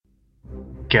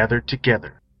gathered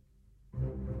together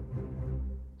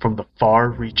from the far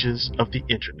reaches of the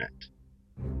internet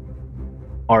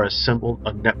are assembled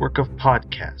a network of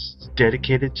podcasts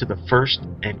dedicated to the first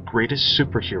and greatest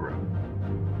superhero,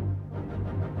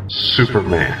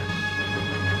 Superman.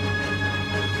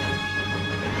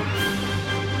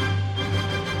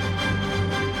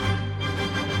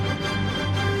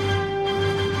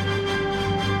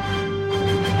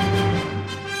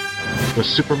 The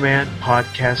Superman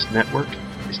Podcast Network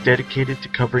is dedicated to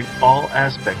covering all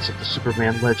aspects of the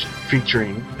Superman legend,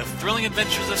 featuring The Thrilling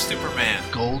Adventures of Superman,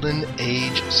 Golden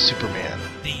Age Superman,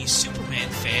 the Superman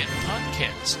Fan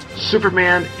Podcast,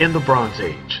 Superman in the Bronze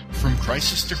Age, From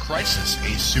Crisis to Crisis,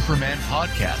 a Superman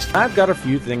podcast. I've got a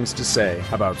few things to say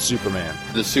about Superman.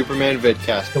 The Superman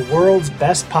Vidcast, the world's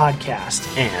best podcast,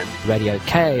 and Radio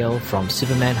KL from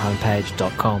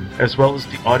SupermanHomepage.com, as well as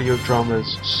the audio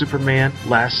dramas Superman,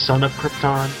 Last Son of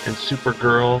Krypton, and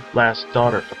Supergirl, Last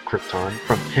Daughter of Krypton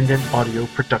from Pendant Audio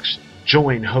Production.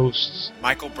 Join hosts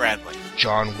Michael Bradley,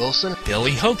 John Wilson,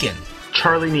 Billy Hogan,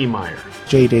 Charlie Niemeyer,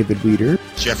 J. David Weeder,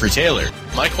 Jeffrey Taylor,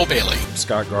 Michael Bailey,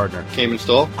 Scott Gardner, Cayman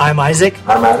Stoll. I'm Isaac.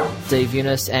 I'm Adam. Steve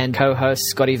Eunice, and co-host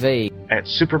Scotty V. at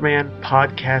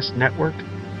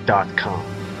SupermanPodcastNetwork.com.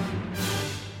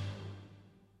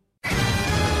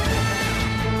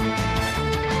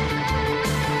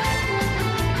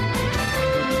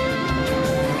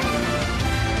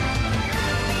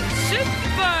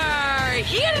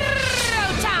 Hero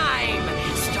time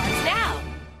starts now.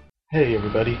 Hey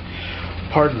everybody,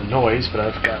 pardon the noise, but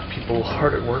I've got people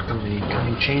hard at work on the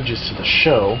coming changes to the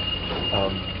show.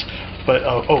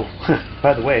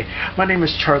 By the way, my name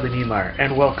is Charlie Niemeyer,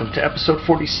 and welcome to episode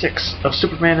 46 of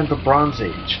Superman in the Bronze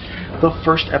Age, the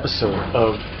first episode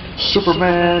of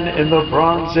Superman in the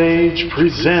Bronze Age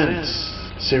Presents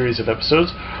series of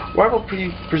episodes, where I will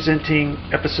be presenting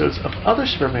episodes of other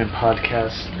Superman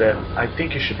podcasts that I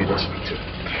think you should be listening to.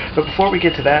 But before we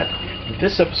get to that,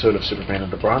 this episode of Superman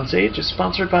in the Bronze Age is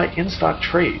sponsored by InStock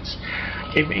Trades,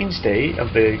 a mainstay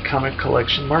of the comic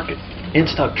collection market.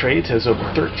 InStock Trades has over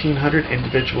 1,300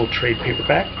 individual trade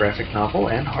paperback, graphic novel,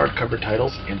 and hardcover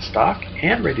titles in stock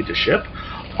and ready to ship,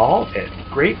 all at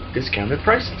great discounted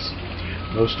prices.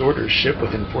 Most orders ship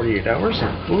within 48 hours,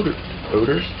 and orders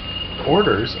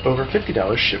over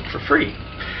 $50 ship for free.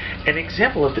 An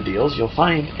example of the deals you'll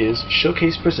find is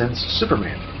Showcase Presents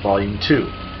Superman, Volume 2.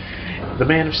 The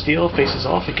Man of Steel faces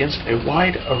off against a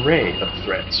wide array of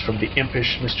threats, from the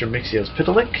impish Mr.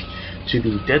 Mxyzptlk to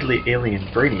the deadly alien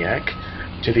Brainiac,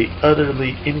 to the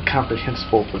utterly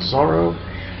incomprehensible Bizarro,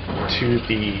 to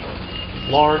the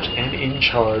large and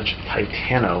in-charge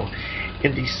Titano,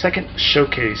 in the second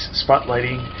showcase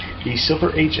spotlighting the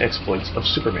Silver Age exploits of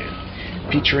Superman,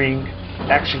 featuring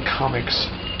Action Comics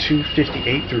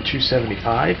 258 through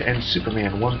 275 and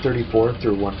Superman 134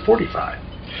 through 145.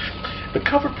 The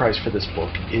cover price for this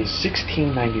book is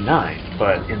 $16.99,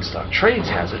 but InStock Trades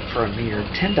has it for a mere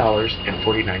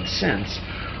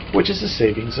 $10.49, which is a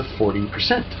savings of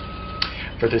 40%.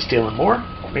 For this deal and more,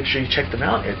 make sure you check them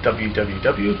out at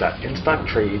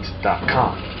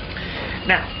www.instocktrades.com.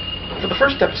 Now, for the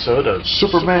first episode of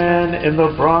Superman in the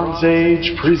Bronze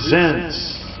Age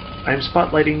Presents, I am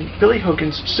spotlighting Billy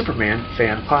Hogan's Superman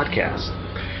Fan Podcast.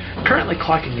 Currently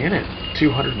clocking in at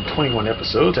 221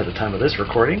 episodes at the time of this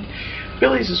recording,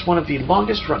 Billy's is one of the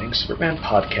longest-running Superman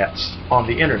podcasts on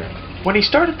the internet. When he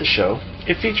started the show,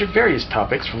 it featured various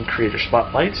topics from creator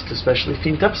spotlights to specially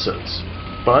themed episodes.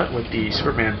 But with the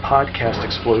Superman podcast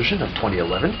explosion of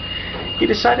 2011, he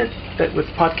decided that with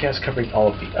podcasts covering all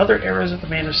of the other eras of the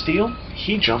Man of Steel,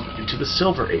 he jumped into the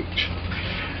Silver Age.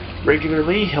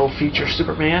 Regularly, he'll feature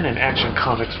Superman and Action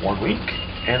Comics one week,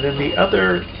 and then the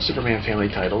other Superman family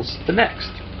titles the next.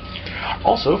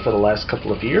 Also, for the last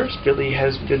couple of years, Billy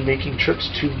has been making trips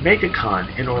to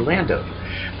MegaCon in Orlando,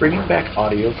 bringing back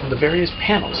audio from the various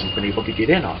panels he's been able to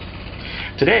get in on.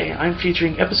 Today, I'm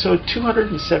featuring episode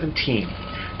 217,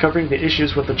 covering the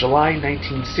issues with the July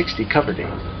 1960 cover date,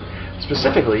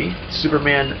 specifically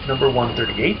Superman number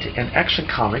 138 and Action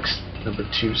Comics number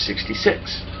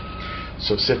 266.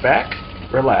 So sit back,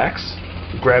 relax,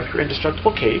 grab your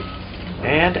indestructible cape,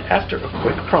 and after a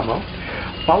quick promo,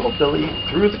 follow Billy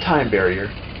through the time barrier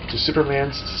to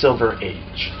Superman's Silver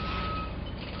Age.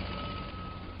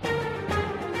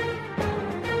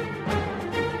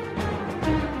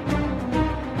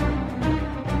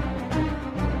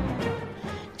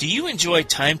 do you enjoy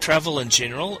time travel in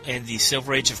general and the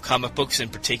Silver Age of comic books in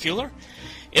particular?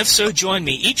 If so, join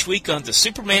me each week on the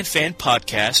Superman Fan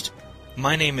Podcast.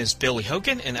 My name is Billy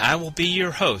Hogan, and I will be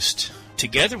your host.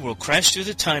 Together, we'll crash through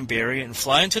the time barrier and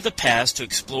fly into the past to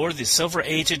explore the Silver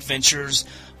Age adventures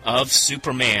of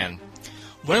Superman.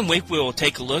 One week we will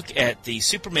take a look at the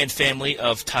Superman family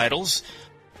of titles,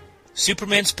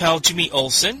 Superman's pal Jimmy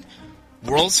Olsen,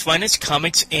 World's Finest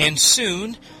Comics, and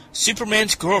soon,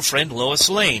 Superman's girlfriend Lois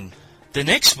Lane. The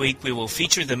next week we will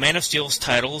feature the Man of Steel's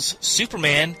titles,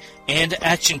 Superman and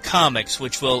Action Comics,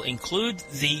 which will include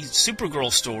the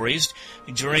Supergirl stories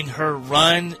during her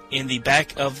run in the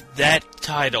back of that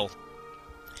title.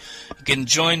 You can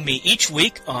join me each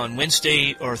week on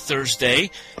Wednesday or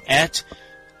Thursday at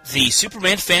the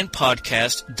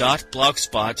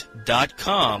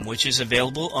SupermanFanPodcast.blogspot.com, which is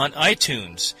available on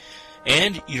iTunes.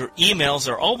 And your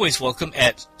emails are always welcome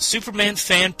at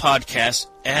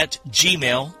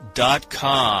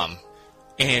supermanfanpodcast@gmail.com.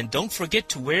 And don't forget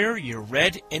to wear your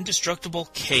red indestructible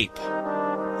cape.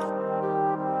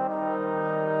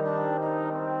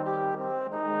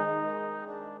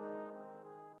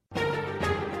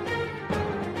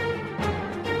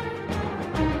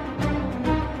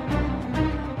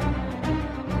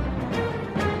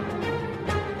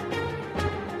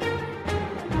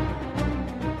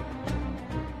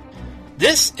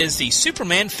 This is the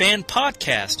Superman Fan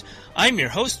Podcast. I'm your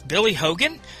host, Billy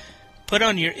Hogan. Put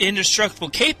on your indestructible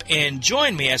cape and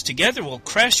join me as together we'll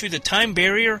crash through the time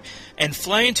barrier and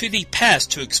fly into the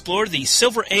past to explore the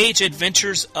Silver Age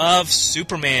adventures of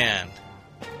Superman.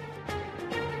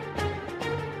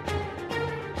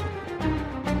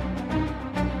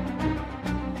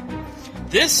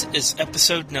 This is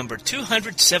episode number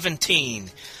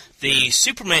 217, the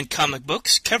Superman comic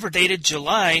books, cover dated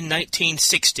July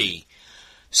 1960.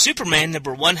 Superman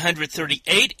number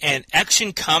 138 and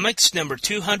Action Comics number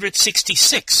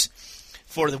 266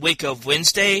 for the week of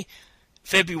Wednesday,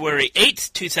 February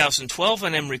 8th, 2012,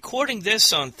 and I'm recording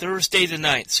this on Thursday the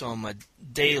 9th, so I'm a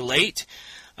day late.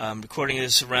 I'm recording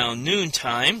this around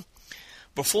noontime.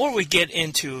 Before we get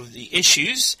into the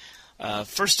issues,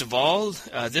 first of all,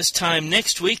 this time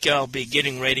next week I'll be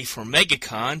getting ready for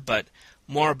MegaCon, but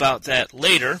more about that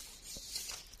later.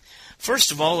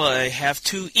 First of all, I have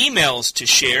two emails to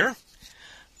share.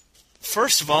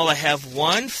 First of all, I have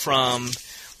one from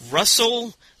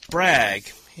Russell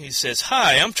Bragg. He says,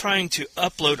 "Hi, I'm trying to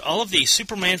upload all of the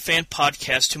Superman Fan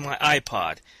podcasts to my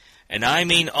iPod, and I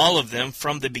mean all of them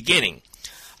from the beginning.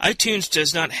 iTunes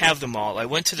does not have them all. I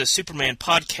went to the Superman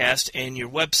podcast and your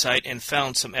website and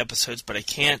found some episodes, but I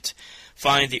can't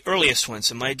find the earliest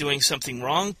ones. Am I doing something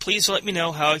wrong? Please let me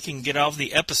know how I can get all of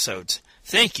the episodes.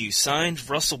 Thank you." Signed,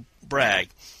 Russell Bragg.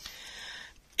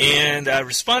 And I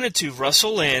responded to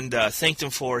Russell and thanked him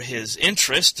for his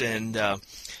interest and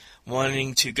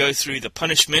wanting to go through the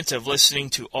punishment of listening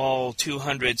to all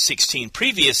 216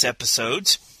 previous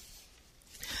episodes.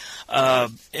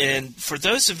 And for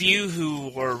those of you who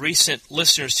were recent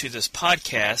listeners to this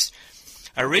podcast,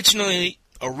 I originally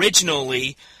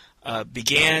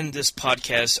began this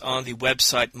podcast on the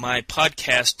website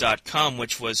mypodcast.com,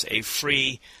 which was a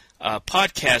free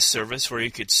podcast service where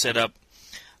you could set up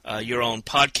your own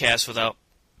podcast without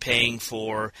paying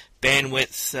for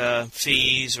bandwidth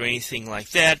fees or anything like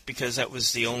that, because that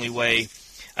was the only way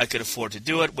I could afford to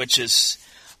do it, which is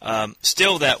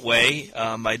still that way.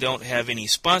 I don't have any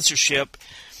sponsorship,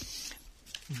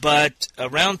 but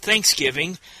around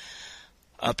Thanksgiving,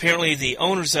 apparently the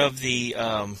owners of the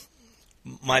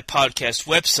my podcast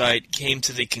website came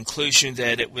to the conclusion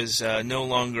that it was no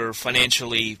longer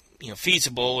financially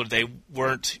feasible, or they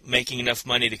weren't making enough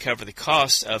money to cover the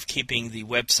cost of keeping the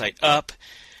website up.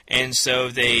 And so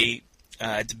they,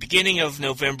 at the beginning of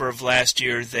November of last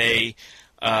year, they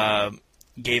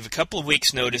gave a couple of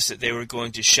weeks' notice that they were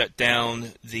going to shut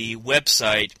down the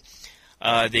website.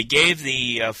 They gave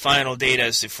the final date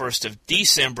as the 1st of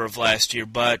December of last year,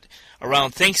 but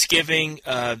around Thanksgiving,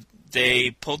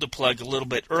 they pulled the plug a little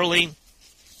bit early,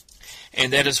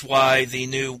 and that is why the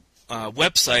new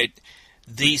website,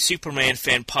 the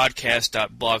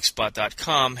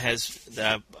SupermanFanPodcast.blogspot.com, has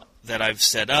that I've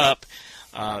set up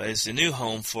as the new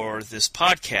home for this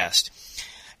podcast.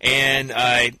 And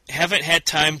I haven't had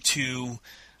time to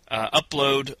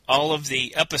upload all of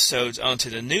the episodes onto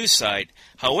the new site.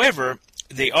 However,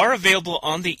 they are available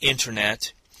on the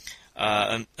internet.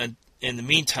 In the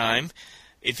meantime,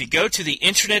 if you go to the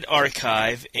Internet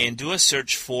Archive and do a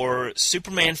search for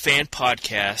Superman Fan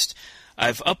Podcast,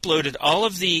 I've uploaded all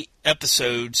of the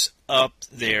episodes up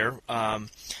there.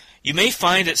 You may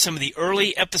find that some of the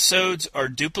early episodes are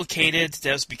duplicated.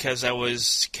 That's because I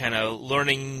was kind of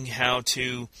learning how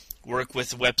to work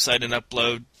with the website and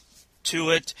upload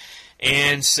to it,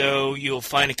 and so you'll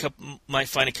might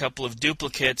find a couple of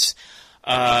duplicates.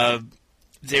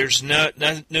 There's no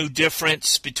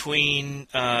difference between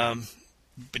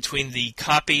the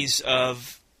copies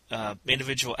of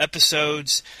individual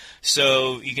episodes,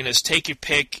 so you can just take your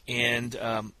pick and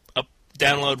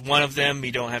download one of them.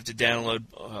 You don't have to download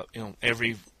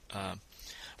every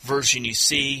version you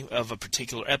see of a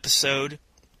particular episode.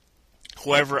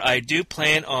 However, I do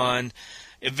plan on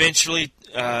eventually,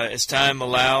 as time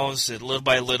allows, little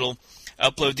by little,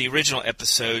 upload the original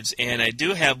episodes, and I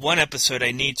do have one episode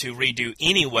I need to redo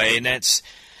anyway, and that's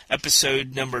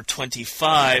episode number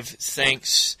 25,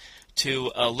 thanks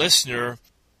to a listener,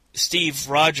 Steve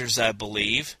Rogers, I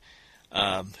believe,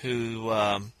 who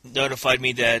notified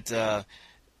me that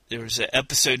there was an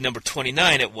episode number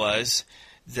 29, it was,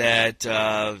 that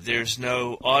there's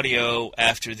no audio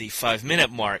after the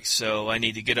 5-minute mark, so I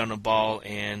need to get on the ball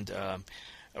and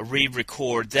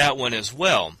re-record that one as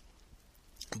well.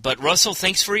 But Russell,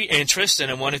 thanks for your interest, and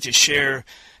I wanted to share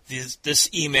this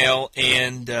email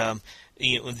and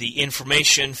the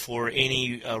information for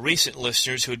any recent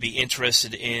listeners who would be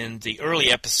interested in the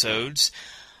early episodes.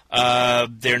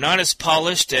 They're not as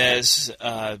polished as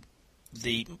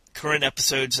the current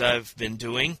episodes I've been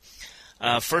doing.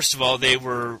 First of all, they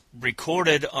were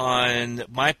recorded on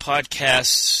my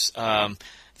podcast's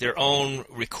their own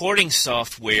recording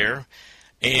software,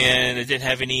 and it didn't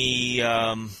have any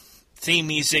theme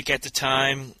music at the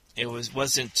time. It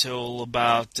wasn't until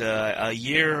about a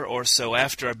year or so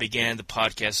after I began the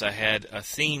podcast I had a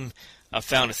theme. I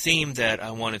found a theme that I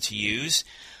wanted to use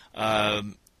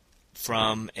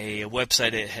from a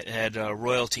website that had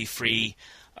royalty-free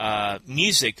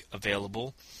music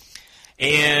available.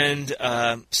 And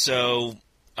so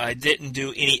I didn't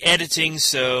do any editing,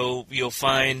 so you'll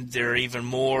find there are even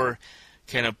more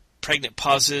kind of pregnant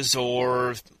pauses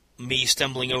or me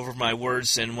stumbling over my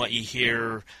words than what you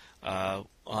hear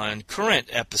on current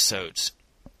episodes.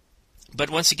 But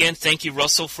once again, thank you,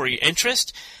 Russell, for your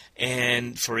interest,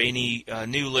 and for any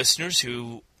new listeners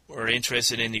who are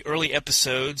interested in the early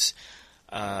episodes.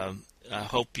 I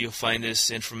hope you'll find this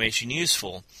information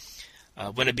useful.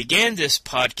 When I began this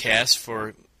podcast,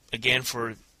 for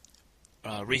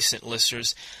recent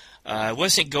listeners, I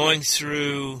wasn't going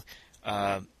through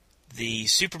the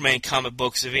Superman comic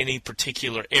books of any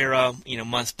particular era,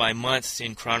 month by month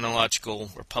in chronological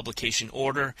or publication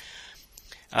order.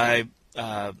 There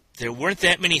weren't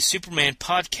that many Superman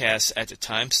podcasts at the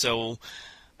time, so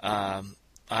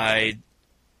I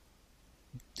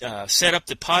set up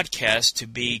the podcast to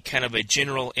be kind of a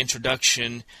general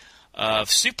introduction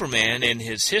of Superman and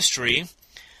his history,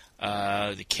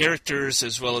 the characters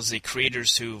as well as the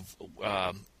creators who've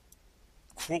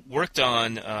worked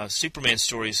on Superman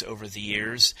stories over the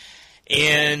years.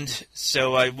 And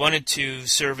so I wanted to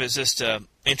serve as just an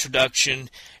introduction,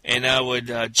 and I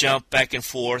would jump back and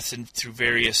forth and through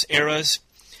various eras.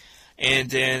 And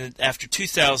then after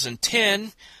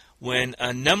 2010, when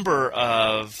a number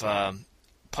of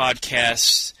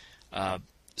podcasts,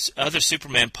 other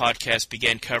Superman podcasts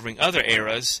began covering other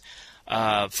eras.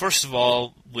 First of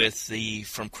all, with the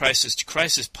From Crisis to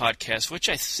Crisis podcast, which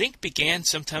I think began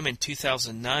sometime in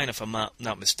 2009, if I'm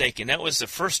not mistaken. That was the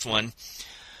first one.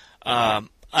 I'm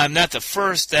not the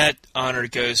first. That honor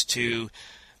goes to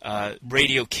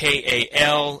Radio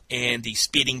KAL and the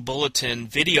Speeding Bulletin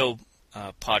video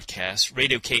podcast.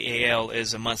 Radio KAL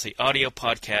is a monthly audio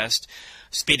podcast.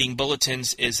 Speeding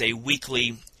Bulletins is a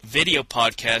weekly video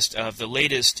podcast of the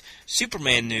latest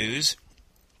Superman news,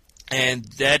 and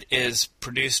that is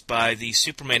produced by the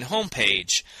Superman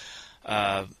homepage,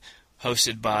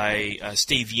 hosted by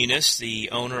Steve Eunice, the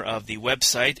owner of the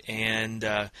website,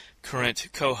 and current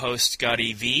co-host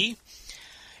Scotty V.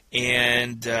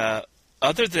 And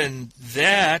other than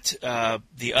that,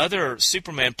 the other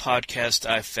Superman podcast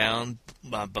I found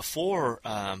before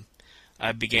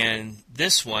I began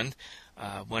this one,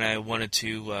 when I wanted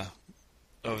to,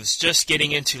 I was just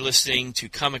getting into listening to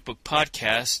comic book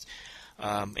podcasts,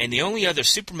 and the only other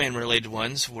Superman-related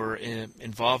ones were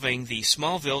involving the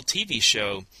Smallville TV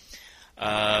show.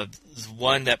 The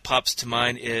one that pops to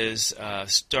mind is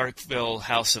Starkville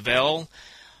House of L.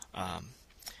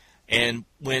 And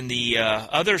when the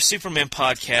other Superman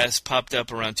podcasts popped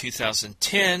up around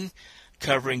 2010,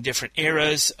 covering different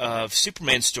eras of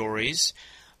Superman stories,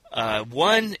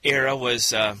 one era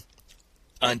was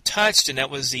untouched, and that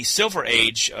was the Silver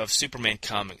Age of Superman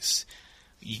comics.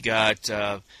 You got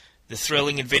The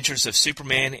Thrilling Adventures of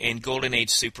Superman and Golden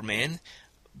Age Superman,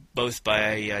 both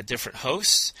by different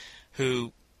hosts,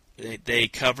 who they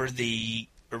covered the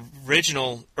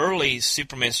original early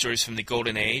Superman stories from the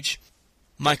Golden Age.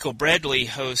 Michael Bradley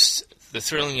hosts The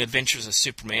Thrilling Adventures of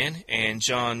Superman, and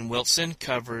John Wilson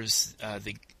is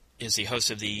the host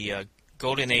of the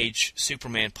Golden Age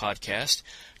Superman podcast.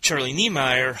 Charlie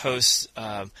Niemeyer hosts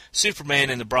Superman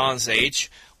in the Bronze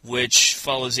Age, which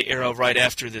follows the era right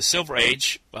after the Silver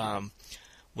Age,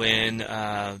 when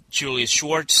Julius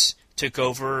Schwartz took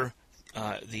over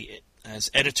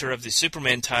as editor of the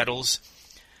Superman titles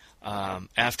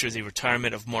after the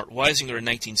retirement of Mort Weisinger in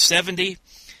 1970,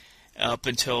 up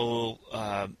until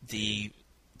the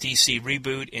DC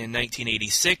reboot in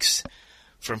 1986.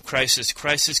 From Crisis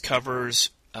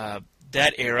covers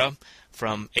that era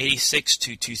from 86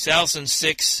 to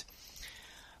 2006.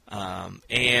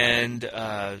 And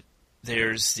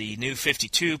there's the New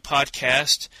 52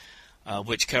 podcast,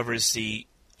 which covers the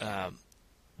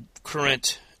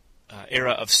current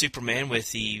era of Superman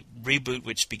with the reboot,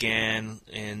 which began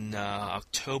in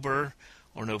October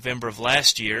or November of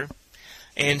last year.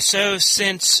 And so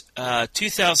since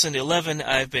 2011,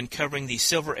 I've been covering the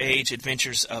Silver Age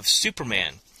adventures of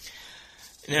Superman.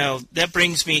 Now, that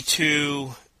brings me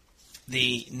to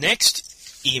the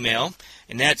next email,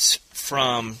 and that's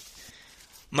from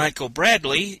Michael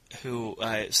Bradley, who,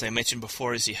 as I mentioned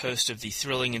before, is the host of the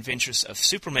Thrilling Adventures of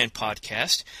Superman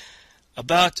podcast,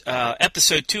 about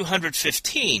episode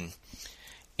 215.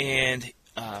 And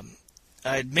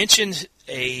I'd mentioned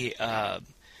a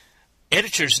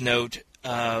editor's note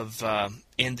of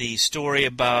in the story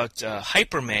about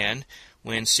Hyperman,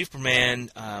 when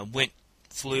Superman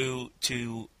flew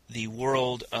to the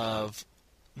world of,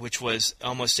 which was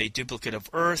almost a duplicate of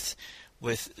Earth,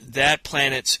 with that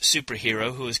planet's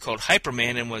superhero, who was called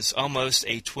Hyperman and was almost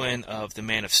a twin of the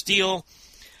Man of Steel.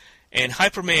 And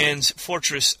Hyperman's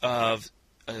fortress of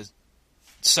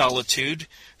solitude,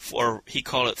 or he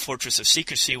called it Fortress of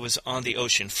Secrecy, was on the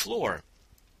ocean floor.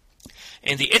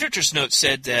 And the editor's note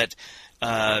said that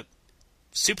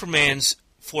Superman's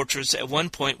fortress at one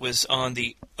point was on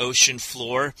the ocean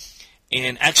floor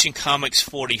in Action Comics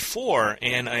 44,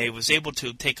 and I was able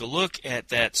to take a look at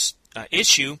that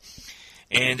issue,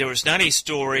 and there was not a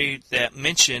story that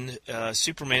mentioned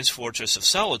Superman's Fortress of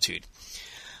Solitude.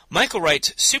 Michael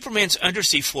writes, Superman's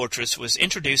undersea fortress was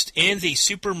introduced in the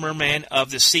Super Merman of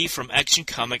the Sea from Action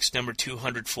Comics number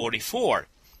 244.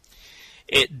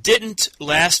 It didn't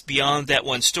last beyond that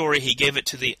one story. He gave it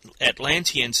to the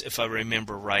Atlanteans, if I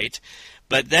remember right.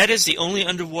 But that is the only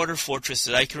underwater fortress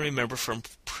that I can remember from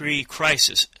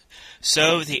pre-Crisis.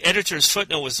 So the editor's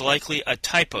footnote was likely a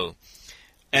typo.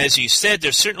 As you said,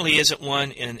 there certainly isn't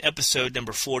one in episode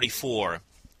number 44.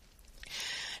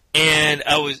 And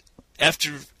I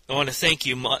want to thank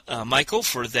you, Michael,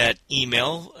 for that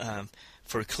email,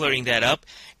 for clearing that up.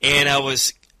 And I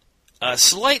was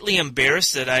slightly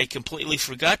embarrassed that I completely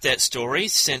forgot that story,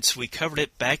 since we covered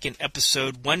it back in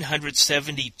episode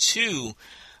 172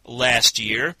 last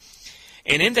year.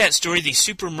 And in that story, the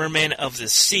Super Merman of the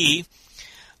Sea,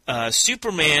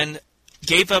 Superman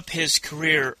gave up his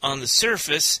career on the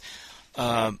surface.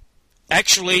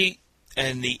 Actually,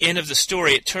 in the end of the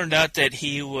story, it turned out that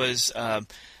he was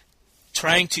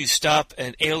trying to stop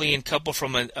an alien couple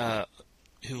from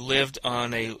who lived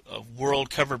on a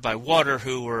world covered by water,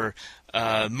 who were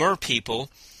mer people.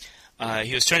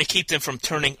 He was trying to keep them from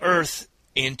turning Earth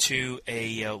into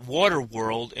a water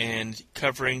world and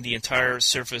covering the entire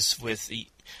surface with the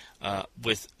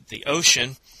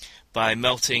ocean by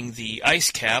melting the ice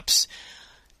caps.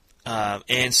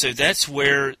 And so that's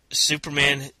where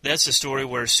that's the story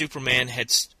where Superman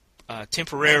had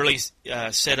temporarily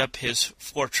set up his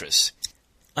fortress.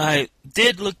 I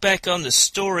did look back on the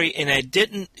story, and I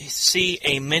didn't see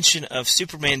a mention of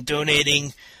Superman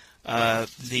donating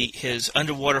his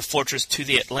underwater fortress to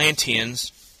the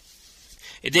Atlanteans.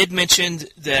 It did mention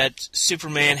that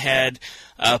Superman had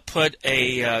put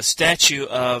a statue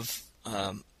of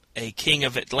a king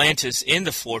of Atlantis in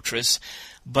the fortress,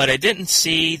 but I didn't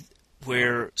see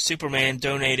where Superman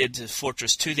donated the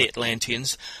fortress to the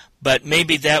Atlanteans. But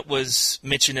maybe that was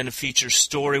mentioned in a future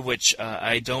story, which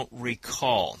I don't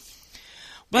recall.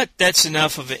 But that's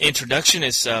enough of an introduction.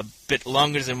 It's a bit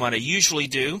longer than what I usually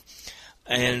do.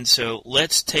 And so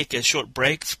let's take a short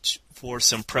break for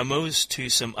some promos to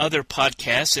some other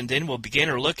podcasts, and then we'll begin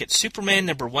our look at Superman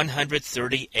number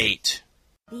 138.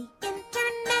 The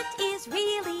internet is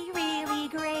really, really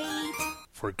great.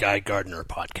 For Guy Gardner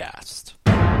Podcast.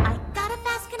 I got a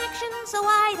fast connection, so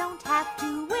I don't have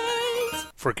to wait.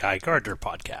 For Guy Gardner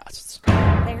Podcasts.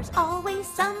 There's always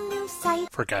some new site.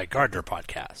 For Guy Gardner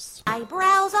Podcasts. I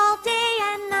browse all day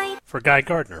and night. For Guy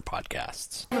Gardner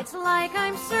Podcasts. It's like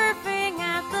I'm surfing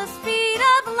at the speed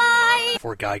of light.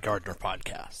 For Guy Gardner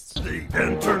Podcasts. The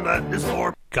internet is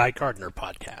for Guy Gardner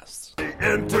Podcasts.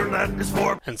 The internet is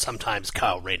for and sometimes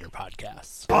Kyle Rayner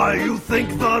Podcasts. Why you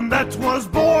think the net was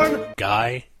born? born.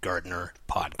 Guy Gardner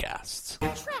Podcasts.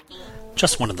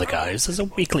 Just One of the Guys is a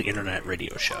weekly internet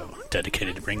radio show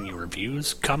dedicated to bringing you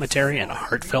reviews, commentary, and a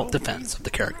heartfelt defense of the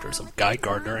characters of Guy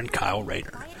Gardner and Kyle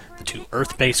Rayner, the two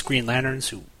Earth-based Green Lanterns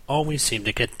who always seem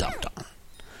to get dumped on.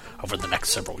 Over the next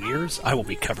several years, I will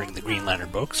be covering the Green Lantern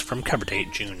books from cover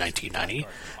date June 1990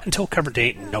 until cover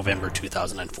date November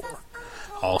 2004.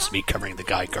 I'll also be covering the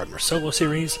Guy Gardner solo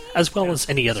series, as well as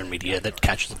any other media that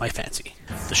catches my fancy.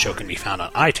 The show can be found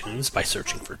on iTunes by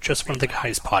searching for Just One of the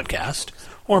Guys podcast,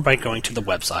 or by going to the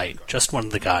website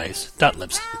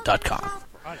justoneoftheguys.libsyn.com.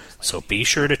 So be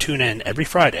sure to tune in every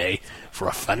Friday for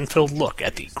a fun-filled look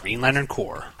at the Green Lantern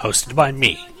Corps, hosted by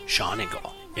me, Sean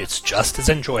Ingle. It's just as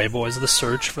enjoyable as the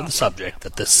search for the subject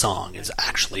that this song is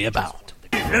actually about.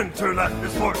 Internet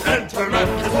is for internet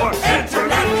is for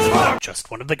internet is for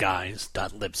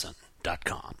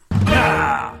justoneoftheguys.libsyn.com.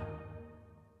 yeah.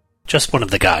 Just One of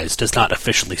the Guys does not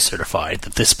officially certify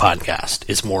that this podcast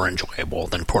is more enjoyable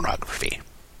than pornography.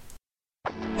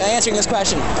 Answering this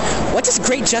question, what does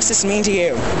great justice mean to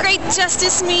you? Great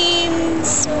justice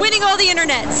means winning all the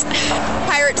internets.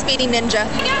 Pirates beating ninja.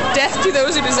 Death to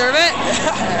those who deserve it.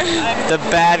 The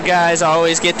bad guys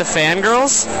always get the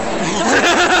fangirls.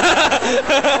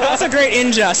 That's a great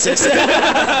injustice.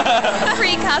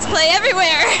 Free cosplay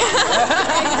everywhere. ...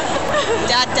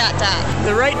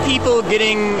 The right people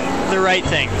getting the right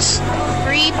things.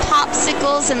 Free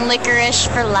popsicles and licorice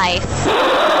for life.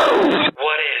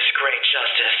 What is great justice?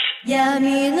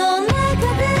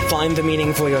 Find the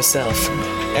meaning for yourself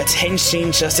at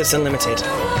Henshin Justice Unlimited.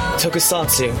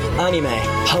 Tokusatsu, anime,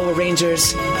 Power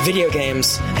Rangers, video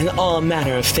games, and all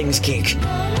manner of things geek.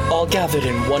 All gathered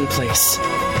in one place.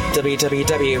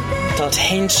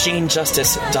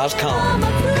 www.henshinjustice.com.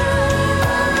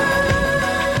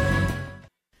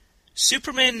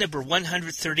 Superman number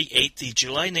 138, the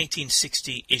July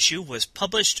 1960 issue, was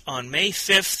published on May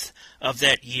 5th of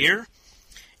that year.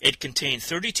 It contained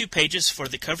 32 pages for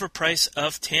the cover price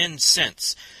of 10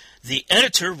 cents. The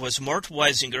editor was Mort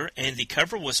Weisinger, and the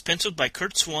cover was penciled by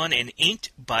Kurt Swan and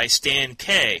inked by Stan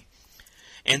Kaye.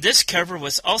 And this cover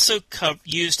was also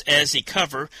used as the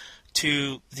cover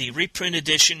to the reprint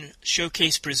edition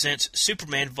Showcase Presents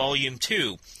Superman Volume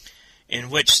 2, in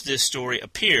which this story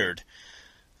appeared.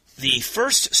 The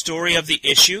first story of the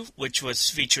issue, which was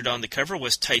featured on the cover,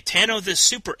 was Titano the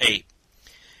Super Ape.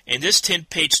 And this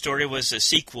 10-page story was a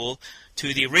sequel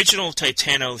to the original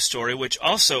Titano story, which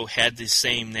also had the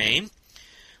same name.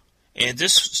 And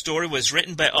this story was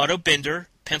written by Otto Bender,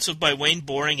 penciled by Wayne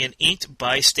Boring, and inked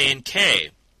by Stan Kaye.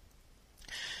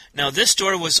 Now, this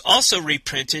story was also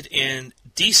reprinted in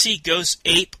DC Goes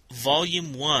Ape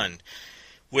Volume 1,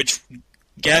 which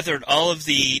gathered all of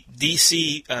the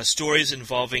DC stories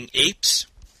involving apes,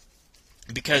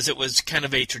 because it was kind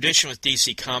of a tradition with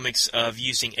DC Comics of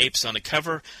using apes on the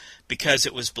cover, because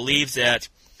it was believed that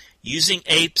using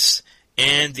apes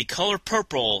and the color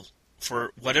purple,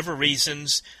 for whatever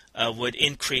reasons, would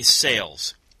increase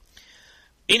sales.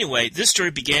 Anyway, this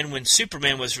story began when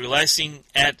Superman was relaxing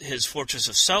at his Fortress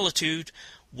of Solitude,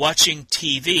 watching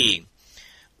TV,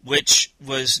 which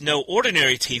was no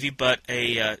ordinary TV, but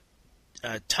a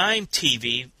Time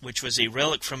TV, which was a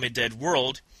relic from a dead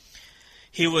world.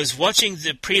 He was watching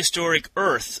the prehistoric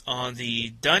Earth on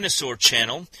the Dinosaur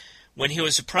Channel when he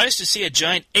was surprised to see a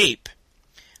giant ape,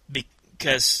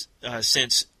 because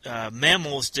since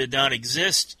mammals did not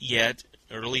exist yet,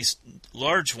 or at least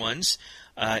large ones,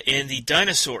 in the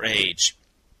Dinosaur Age.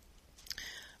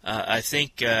 I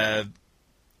think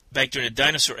back during the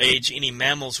Dinosaur Age, any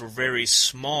mammals were very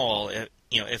small,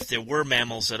 if there were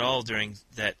mammals at all during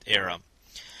that era.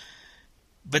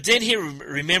 But then he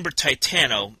remembered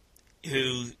Titano,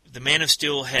 who the Man of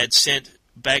Steel had sent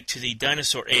back to the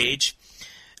Dinosaur Age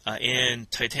in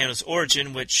Titano's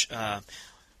origin, which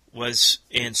was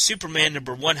in Superman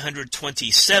number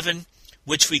 127,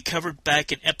 which we covered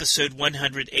back in episode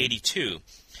 182.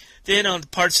 Then on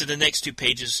parts of the next two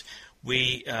pages,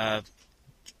 we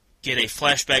get a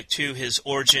flashback to his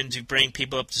origin to bring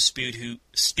people up to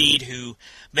speed who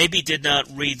maybe did not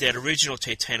read that original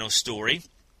Titano story,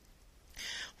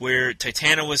 where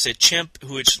Titano was a chimp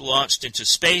who was launched into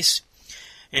space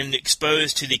and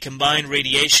exposed to the combined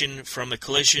radiation from a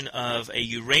collision of a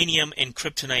uranium and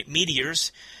kryptonite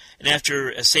meteors. And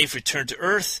after a safe return to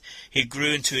Earth, he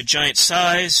grew into a giant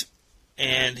size,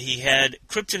 and he had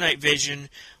kryptonite vision,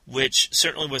 which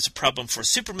certainly was a problem for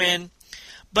Superman.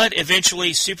 But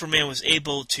eventually, Superman was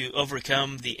able to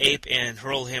overcome the ape and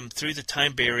hurl him through the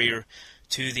time barrier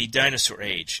to the Dinosaur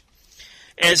Age.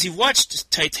 As he watched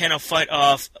Titano fight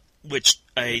off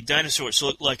a dinosaur which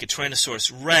looked like a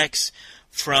Tyrannosaurus Rex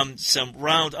from some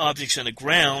round objects on the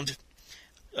ground,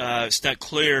 it's not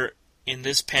clear in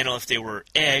this panel if they were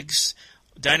eggs,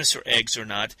 dinosaur eggs or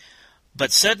not,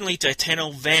 but suddenly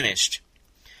Titano vanished.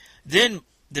 Then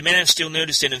the Man of Steel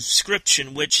noticed an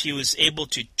inscription which he was able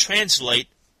to translate,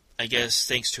 I guess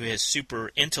thanks to his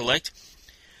super intellect,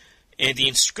 and the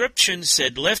inscription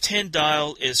said, "Left-hand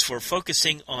dial is for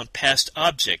focusing on past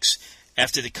objects.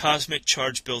 After the cosmic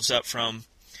charge builds up from,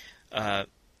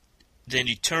 then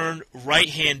you turn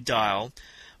right-hand dial."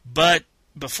 But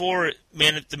before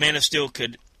the Man of Steel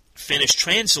could finish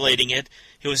translating it,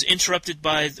 he was interrupted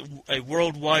by a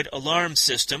worldwide alarm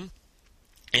system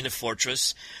in the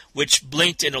fortress, which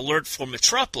blinked an alert for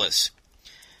Metropolis,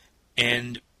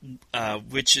 and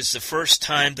which is the first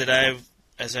time that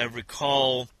as I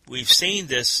recall, we've seen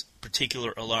this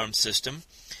particular alarm system.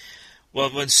 Well,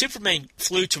 when Superman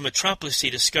flew to Metropolis, he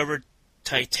discovered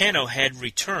Titano had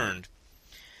returned.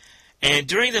 And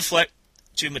during the flight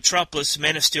to Metropolis,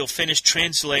 Man of Steel finished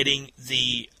translating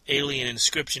the alien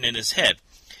inscription in his head.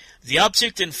 The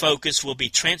object in focus will be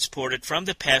transported from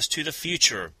the past to the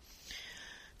future.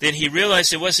 Then he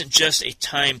realized it wasn't just a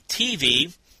time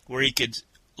TV where he could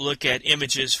look at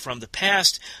images from the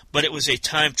past, but it was a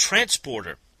time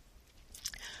transporter.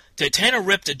 Titano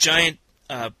ripped a giant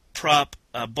prop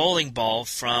bowling ball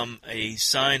from a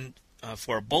sign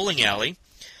for a bowling alley.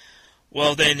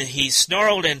 Well, then he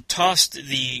snarled and tossed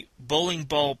the bowling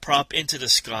ball prop into the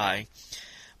sky,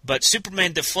 but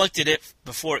Superman deflected it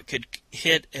before it could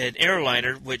hit an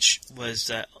airliner, which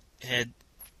was had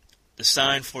the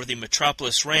sign for the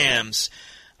Metropolis Rams.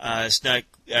 It's not,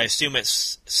 I assume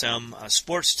it's some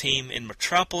sports team in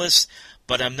Metropolis,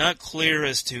 but I'm not clear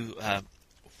as to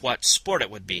what sport it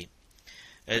would be.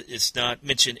 It's not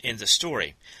mentioned in the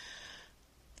story.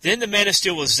 Then the Man of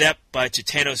Steel was zapped by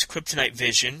Titano's kryptonite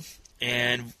vision,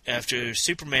 and after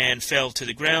Superman fell to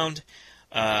the ground,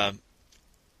 Titano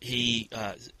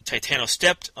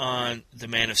stepped on the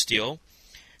Man of Steel,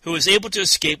 who was able to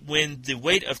escape when the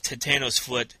weight of Titano's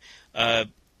foot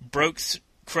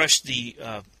crushed the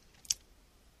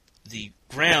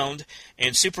ground,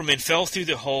 and Superman fell through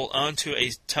the hole onto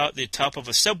the top of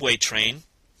a subway train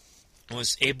and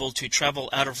was able to travel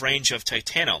out of range of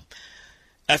Titano.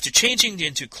 After changing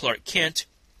into Clark Kent,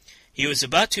 he was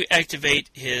about to activate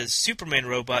his Superman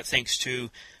robot thanks to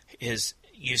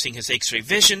using his X-ray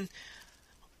vision.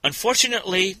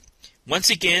 Unfortunately, once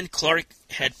again, Clark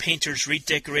had painters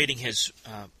redecorating his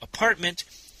apartment,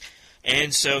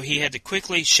 and so he had to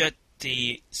quickly shut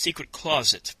the secret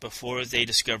closet before they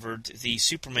discovered the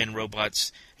Superman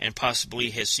robots and possibly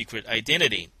his secret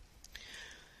identity.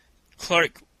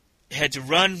 Clark had to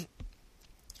run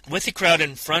with the crowd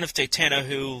in front of Titano,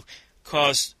 who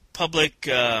caused public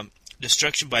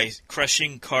destruction by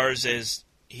crushing cars as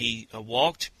he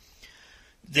walked.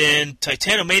 Then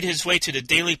Titano made his way to the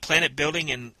Daily Planet building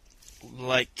and,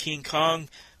 like King Kong,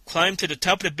 climbed to the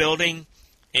top of the building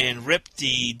and ripped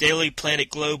the Daily Planet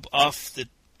globe off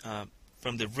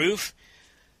from the roof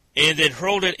and then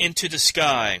hurled it into the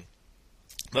sky.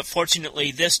 But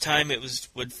fortunately, this time it was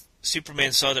what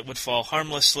Superman saw that would fall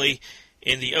harmlessly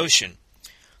in the ocean.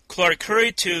 Clark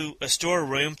hurried to a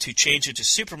storeroom to change into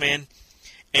Superman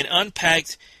and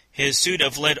unpacked his suit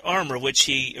of lead armor, which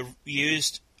he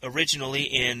used originally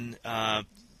in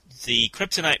the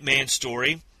Kryptonite Man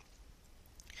story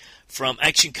from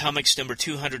Action Comics number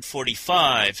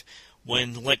 245,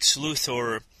 when Lex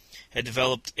Luthor had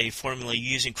developed a formula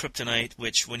using kryptonite,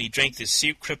 which when he drank the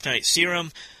kryptonite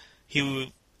serum,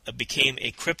 he became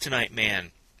a Kryptonite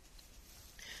Man.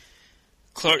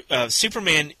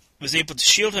 Superman was able to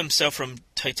shield himself from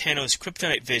Titano's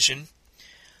kryptonite vision.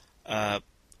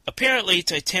 Apparently,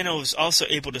 Titano was also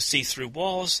able to see through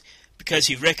walls because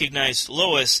he recognized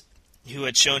Lois, who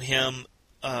had shown him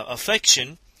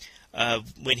affection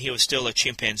when he was still a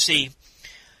chimpanzee.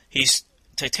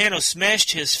 Titano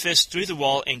smashed his fist through the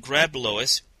wall and grabbed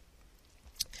Lois,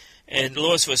 and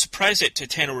Lois was surprised that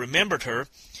Titano remembered her,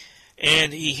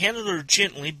 and he handled her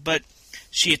gently, but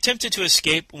she attempted to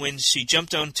escape when she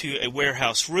jumped onto a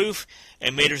warehouse roof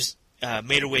and made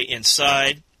her way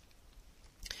inside.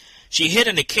 She hid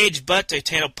in a cage, but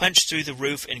Titano punched through the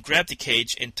roof and grabbed the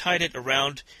cage and tied it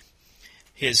around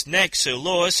his neck, so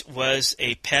Lois was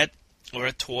a pet or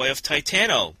a toy of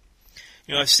Titano.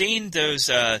 You know, I've seen those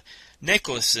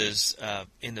necklaces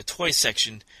in the toy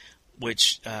section,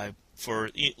 which for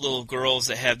little girls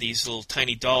that have these little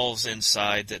tiny dolls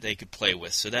inside that they could play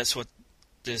with. So that's what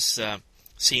this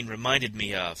scene reminded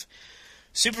me of.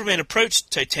 Superman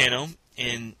approached Titano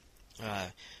and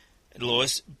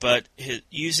Lois, but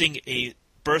using a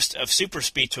burst of super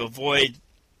speed to avoid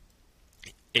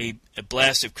a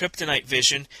blast of kryptonite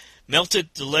vision, melted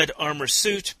the lead armor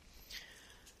suit,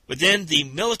 But then the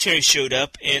military showed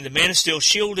up, and the Man of Steel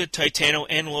shielded Titano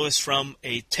and Lois from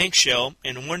a tank shell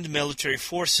and warned the military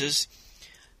forces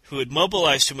who had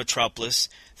mobilized to Metropolis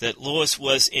that Lois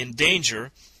was in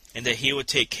danger and that he would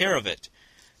take care of it.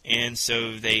 And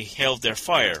so they held their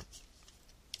fire.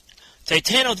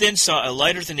 Titano then saw a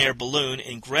lighter-than-air balloon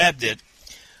and grabbed it,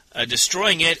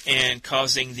 destroying it and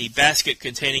causing the basket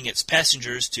containing its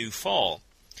passengers to fall.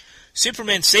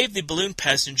 Superman saved the balloon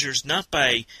passengers not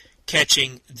by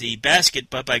catching the basket,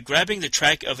 but by grabbing the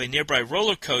track of a nearby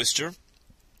roller coaster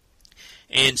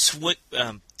and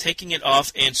taking it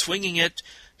off and swinging it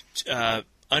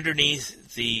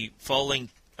underneath the falling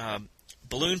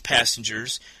balloon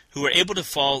passengers, who were able to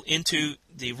fall into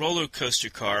the roller coaster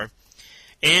car.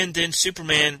 And then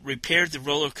Superman repaired the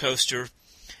roller coaster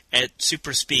at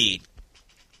super speed.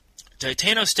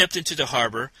 Titano stepped into the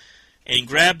harbor and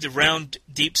grabbed the round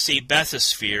deep-sea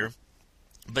bathysphere,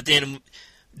 but then,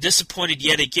 disappointed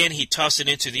yet again, he tossed it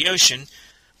into the ocean.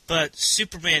 But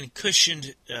Superman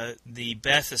cushioned the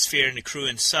bathysphere and the crew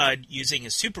inside using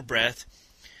his super breath,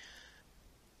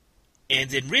 and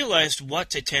then realized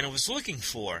what Titano was looking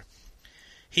for.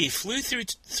 He flew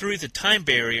through the time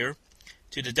barrier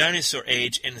to the dinosaur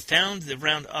age and found the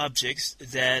round objects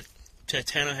that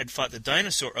Titano had fought the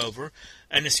dinosaur over,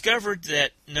 and discovered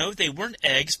that, no, they weren't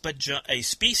eggs, but a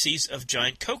species of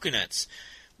giant coconuts,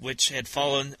 which had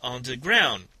fallen on the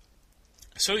ground.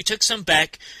 So he took some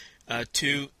back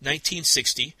to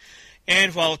 1960,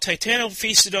 and while Titano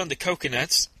feasted on the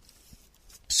coconuts,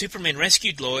 Superman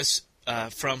rescued Lois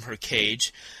from her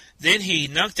cage. Then he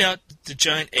knocked out the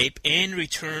giant ape and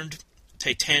returned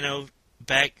Titano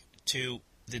back to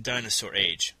the dinosaur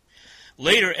age.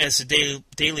 Later, as the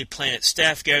Daily Planet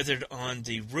staff gathered on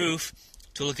the roof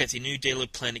to look at the new Daily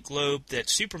Planet globe that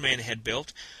Superman had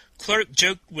built, Clark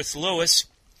joked with Lois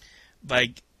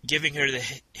by giving her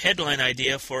the headline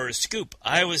idea for a scoop: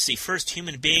 "I was the first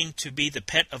human being to be the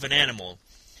pet of an animal,"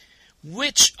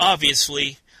 which,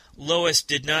 obviously, Lois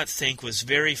did not think was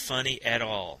very funny at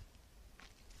all.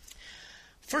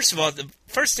 First of all, the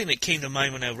first thing that came to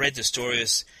mind when I read the story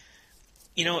is,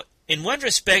 in one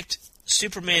respect,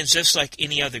 Superman's just like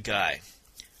any other guy.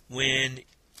 When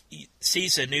he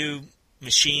sees a new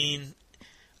machine,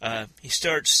 he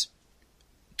starts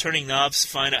turning knobs to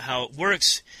find out how it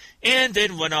works, and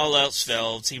then when all else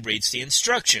fails, he reads the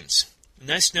instructions.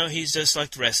 Nice to know he's just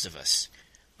like the rest of us.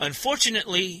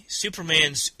 Unfortunately,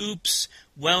 Superman's oops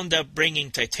wound up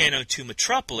bringing Titano to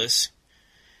Metropolis.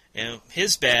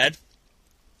 His bad.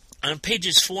 On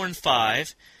pages 4 and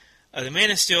 5, the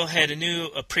Man of Steel had a new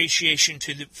appreciation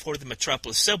for the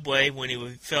Metropolis subway when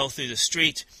he fell through the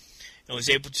street and was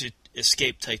able to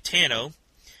escape Titano.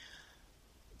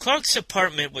 Clark's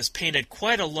apartment was painted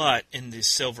quite a lot in the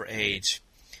Silver Age,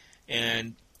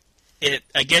 and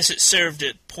I guess it served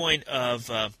a point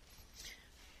of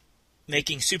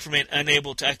making Superman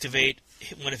unable to activate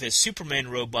one of his Superman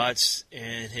robots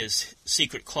in his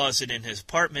secret closet in his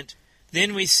apartment.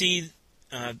 Then we see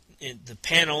in the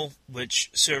panel, which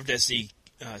served as the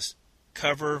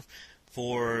cover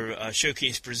for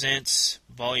Showcase Presents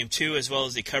Volume 2, as well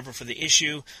as the cover for the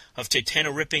issue of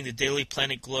Titano ripping the Daily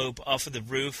Planet globe off of the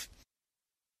roof.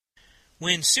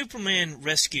 When Superman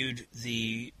rescued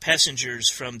the passengers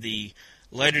from the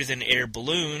lighter-than-air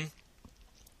balloon,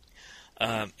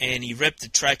 and he ripped the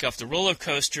track off the roller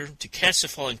coaster to catch the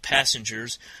falling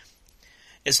passengers,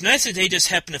 it's nice that they just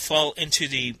happened to fall into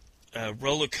the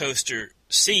roller coaster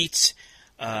seats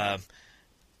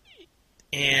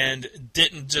and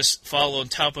didn't just fall on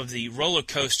top of the roller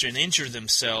coaster and injure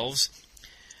themselves.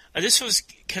 This was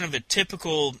kind of a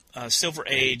typical Silver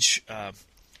Age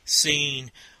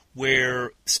scene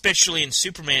where, especially in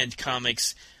Superman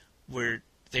comics, where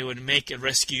they would make a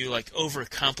rescue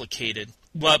overcomplicated.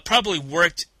 Well, it probably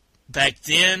worked back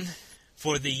then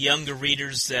for the younger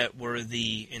readers that were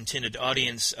the intended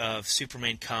audience of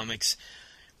Superman comics.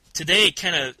 Today it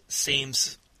kind of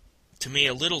seems to me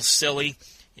a little silly,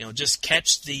 just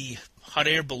catch the hot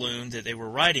air balloon that they were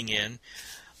riding in.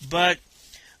 But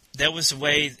that was the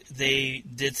way they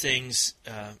did things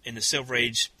in the Silver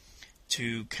Age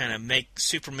to kind of make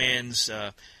Superman's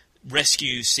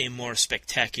rescue seem more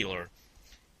spectacular.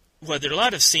 Well, there are a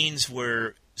lot of scenes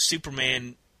where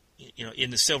Superman, in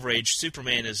the Silver Age,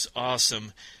 Superman is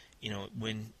awesome,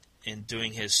 when in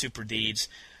doing his super deeds.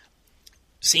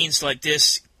 Scenes like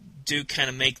this do kind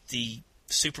of make the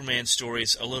Superman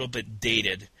stories a little bit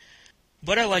dated.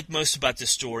 What I liked most about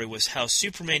this story was how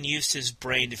Superman used his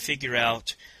brain to figure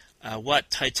out what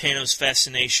Titano's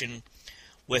fascination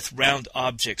with round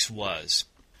objects was.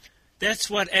 That's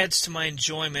what adds to my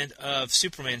enjoyment of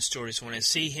Superman stories, when I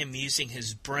see him using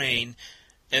his brain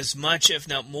as much, if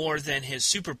not more, than his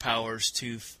superpowers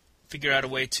to figure out a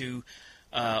way to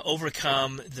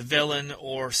overcome the villain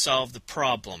or solve the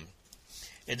problem.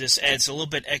 It just adds a little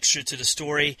bit extra to the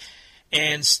story,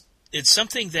 and it's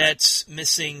something that's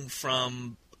missing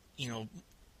from,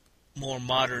 more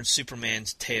modern Superman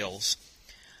tales.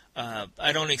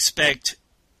 I don't expect,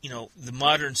 the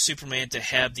modern Superman to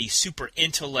have the super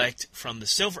intellect from the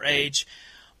Silver Age,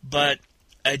 but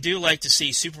I do like to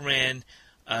see Superman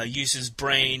use his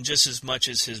brain just as much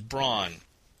as his brawn.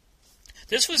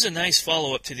 This was a nice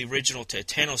follow-up to the original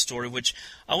Titano story, which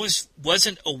I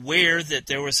wasn't aware that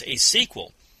there was a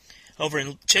sequel. However,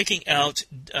 in checking out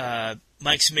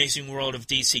Mike's Amazing World of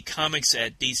DC Comics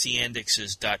at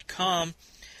DCindexes.com,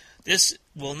 this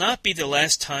will not be the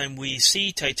last time we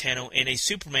see Titano in a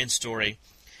Superman story,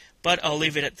 but I'll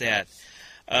leave it at that.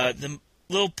 The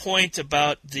little point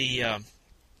about the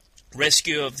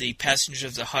rescue of the passengers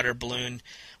of the hot air balloon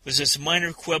was this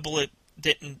minor quibble. It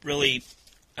didn't really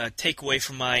take away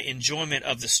from my enjoyment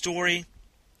of the story,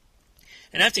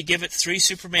 and I have to give it 3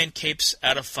 Superman capes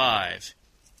out of 5.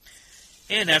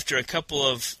 And after a couple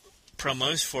of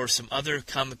promos for some other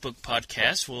comic book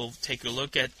podcasts, we'll take a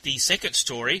look at the second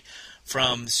story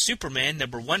from Superman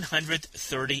number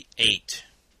 138.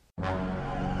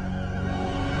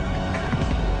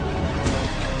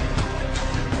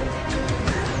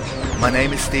 My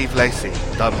name is Steve Lacey,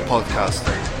 and I'm a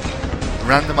podcaster. The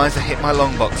randomizer hit my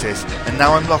long boxes, and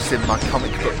now I'm lost in my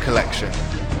comic book collection.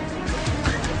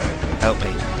 Help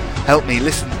me. Help me,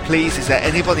 listen, please, is there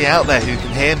anybody out there who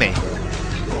can hear me?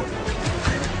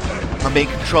 I'm being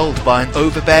controlled by an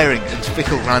overbearing and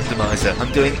fickle randomizer.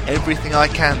 I'm doing everything I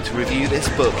can to review this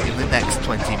book in the next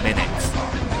 20 minutes.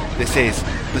 This is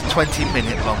the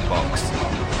 20-minute long box.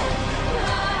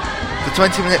 The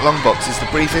 20-minute long box is the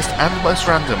briefest and most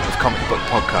random of comic book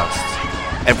podcasts.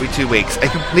 Every 2 weeks, a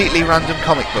completely random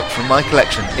comic book from my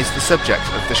collection is the subject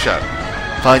of the show.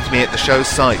 Find me at the show's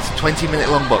site,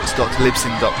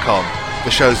 20minutelongbox.libsyn.com, the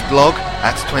show's blog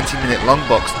at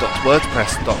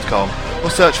 20minutelongbox.wordpress.com, or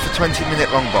search for 20-Minute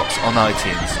Longbox on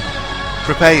iTunes.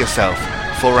 Prepare yourself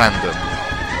for random.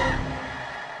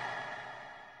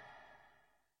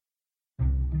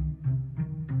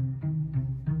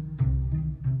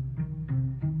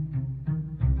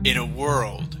 In a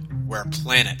world where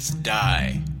planets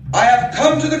die, I have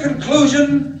come to the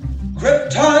conclusion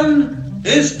Krypton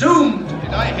is doomed.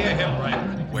 Did I hear him right?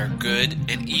 Where good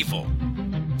and evil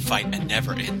fight a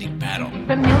never-ending battle.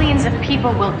 But millions of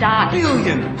people will die.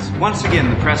 Billions! Once again,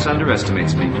 the press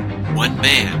underestimates me. One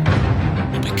man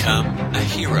will become a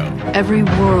hero. Every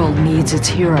world needs its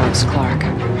heroes, Clark.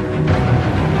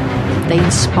 They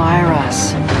inspire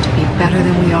us to be better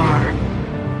than we are.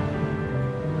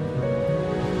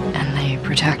 And they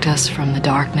protect us from the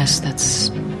darkness that's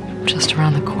just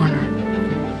around the corner.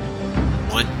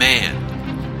 One man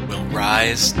will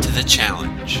rise to the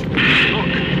challenge. Look,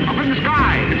 up in the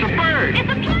sky, it's a bird. It's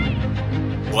a plane.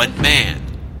 One man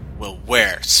will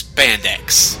wear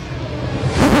spandex.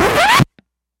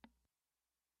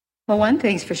 Well, one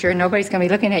thing's for sure, nobody's going to be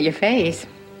looking at your face.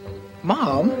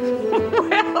 Mom?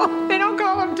 Well, they don't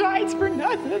call them tights for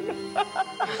nothing.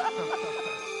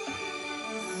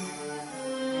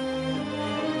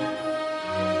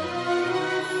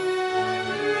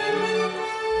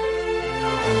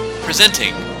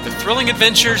 Presenting The Thrilling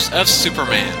Adventures of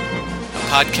Superman, a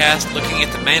podcast looking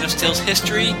at the Man of Steel's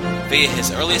history via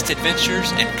his earliest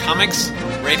adventures in comics,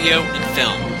 radio, and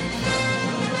film.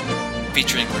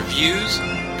 Featuring reviews,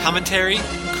 commentary,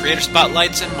 creator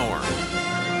spotlights, and more.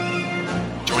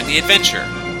 Join the adventure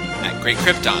at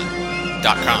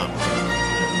GreatKrypton.com.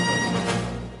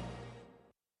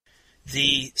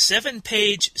 The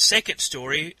 7-page second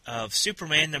story of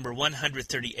Superman number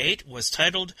 138 was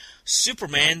titled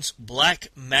Superman's Black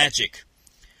Magic,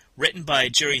 written by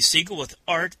Jerry Siegel with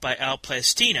art by Al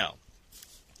Plastino.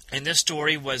 And this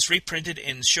story was reprinted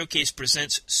in Showcase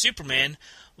Presents Superman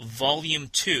Volume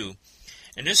 2.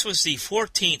 And this was the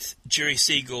 14th Jerry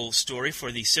Siegel story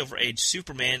for the Silver Age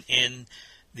Superman in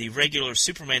the regular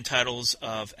Superman titles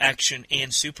of Action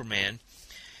and Superman.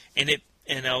 And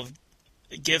I'll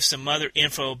give some other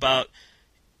info about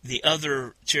the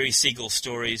other Jerry Siegel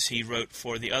stories he wrote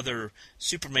for the other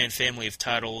Superman family of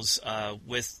titles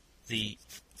with the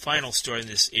final story in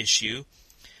this issue.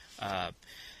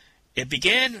 It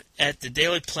began at the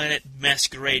Daily Planet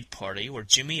masquerade party where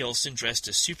Jimmy Olsen dressed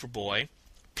as Superboy,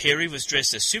 Perry was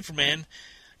dressed as Superman,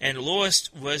 and Lois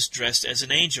was dressed as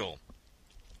an angel.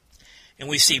 And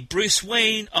we see Bruce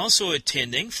Wayne also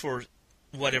attending for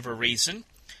whatever reason,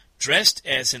 dressed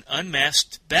as an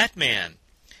unmasked Batman.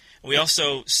 We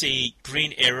also see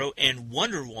Green Arrow and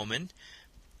Wonder Woman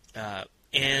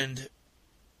and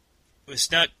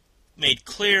it's not made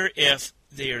clear if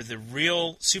they are the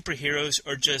real superheroes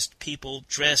or just people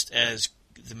dressed as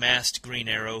the masked Green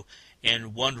Arrow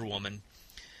and Wonder Woman.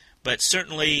 But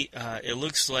certainly it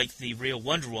looks like the real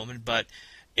Wonder Woman, but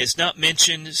it's not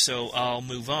mentioned, so I'll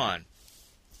move on.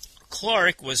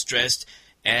 Clark was dressed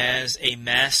as a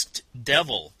masked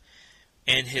devil,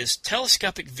 and his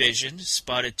telescopic vision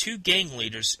spotted two gang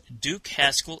leaders, Duke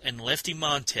Haskell and Lefty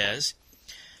Montez,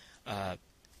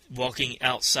 walking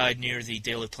outside near the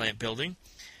Daily Planet building,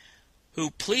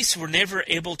 who police were never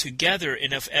able to gather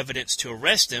enough evidence to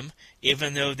arrest them,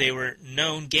 even though they were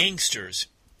known gangsters.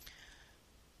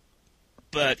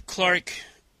 But Clark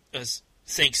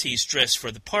thinks he's dressed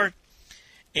for the part,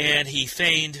 and he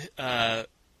feigned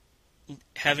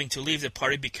having to leave the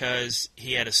party because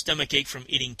he had a stomachache from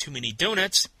eating too many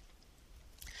donuts.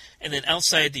 And then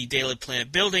outside the Daily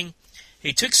Planet building,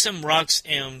 he took some rocks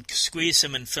and squeezed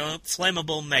some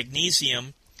inflammable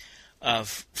magnesium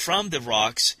from the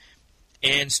rocks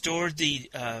and stored the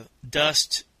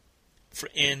dust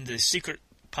in the secret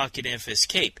pocket of his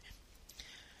cape.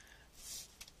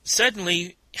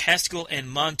 Suddenly, Haskell and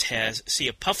Montez see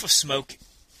a puff of smoke,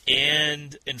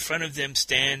 and in front of them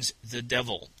stands the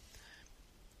devil.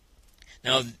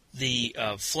 Now, the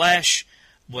flash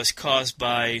was caused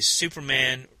by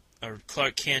Superman, or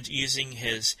Clark Kent, using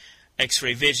his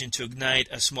X-ray vision to ignite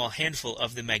a small handful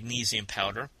of the magnesium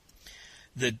powder.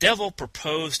 The devil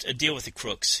proposed a deal with the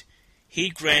crooks.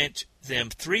 He'd grant them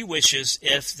 3 wishes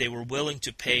if they were willing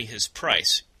to pay his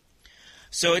price.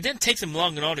 So it didn't take them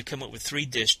long at all to come up with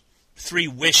 3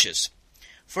 wishes.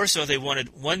 First of all, they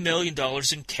wanted $1 million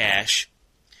in cash,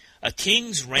 a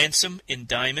king's ransom in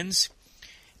diamonds,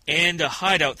 and a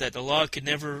hideout that the law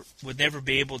would never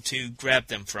be able to grab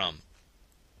them from.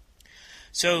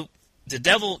 So the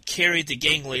devil carried the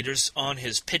gang leaders on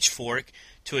his pitchfork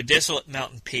to a desolate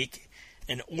mountain peak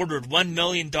and ordered $1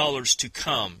 million to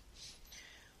come.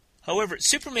 However,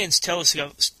 Superman's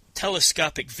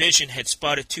telescopic vision had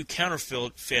spotted 2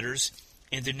 counterfeiters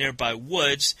in the nearby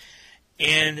woods,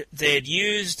 and they had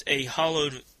used a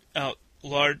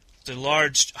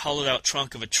large hollowed-out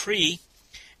trunk of a tree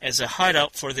as a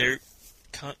hideout for their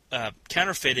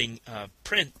counterfeiting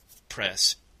print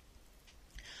press.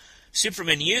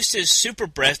 Superman used his super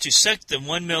breath to suck the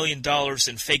 $1 million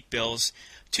in fake bills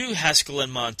to Haskell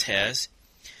and Montez.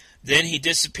 Then he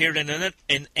disappeared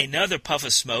in another puff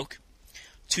of smoke.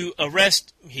 To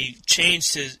arrest, he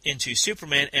changed into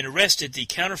Superman and arrested the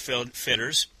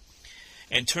counterfeiters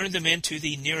and turned them into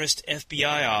the nearest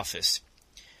FBI office.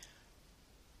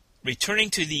 Returning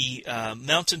to the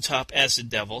mountaintop as the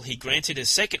devil, he granted his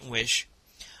second wish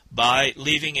by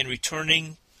leaving and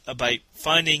returning by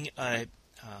finding a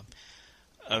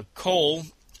coal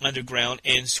underground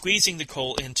and squeezing the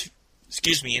coal into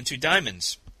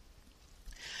diamonds.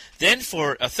 Then,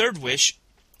 for a third wish,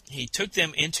 he took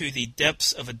them into the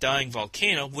depths of a dying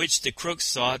volcano, which the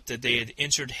crooks thought that they had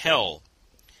entered hell,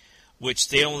 which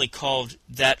they only called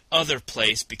that other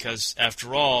place because,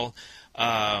 after all,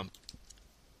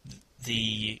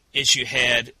 the issue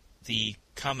had the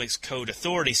Comics Code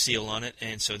Authority seal on it,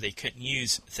 and so they couldn't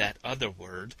use that other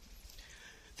word.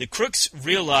 The crooks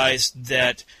realized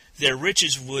that their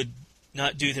riches would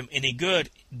not do them any good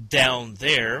down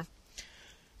there,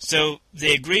 so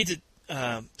they agreed that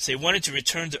they wanted to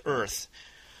return to Earth.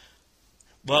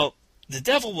 Well, the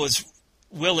devil was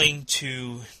willing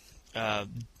to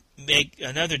make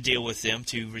another deal with them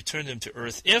to return them to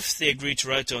Earth if they agreed to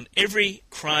write down every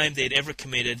crime they'd ever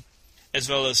committed, as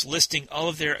well as listing all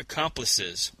of their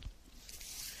accomplices.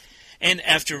 And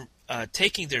after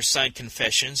taking their signed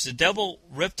confessions, the devil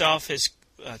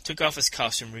took off his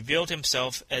costume, revealed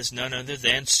himself as none other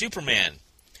than Superman.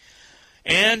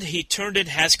 And he turned in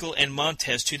Haskell and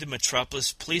Montez to the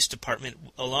Metropolis Police Department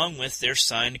along with their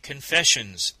signed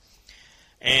confessions.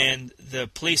 And the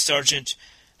police sergeant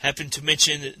happened to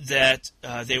mention that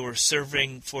they were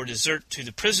serving for dessert to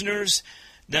the prisoners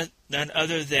none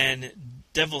other than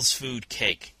devil's food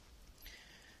cake.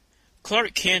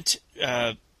 Clark Kent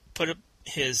put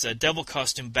his devil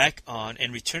costume back on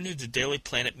and returned to the Daily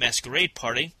Planet masquerade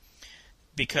party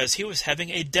because he was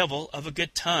having a devil of a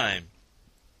good time.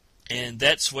 And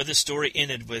that's where the story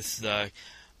ended, with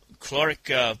Clark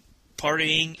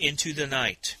partying into the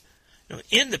night. Now,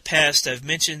 in the past, I've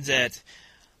mentioned that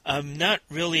I'm not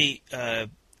really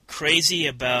crazy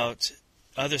about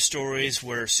other stories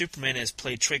where Superman has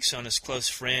played tricks on his close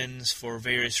friends for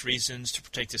various reasons to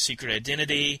protect a secret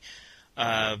identity.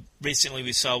 Recently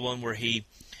we saw one where he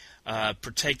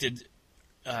protected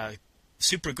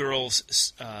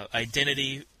Supergirl's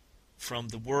identity from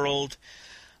the world.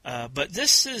 But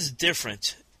this is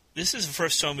different. this is the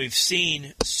first time we've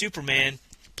seen Superman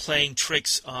playing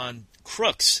tricks on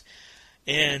crooks.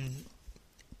 And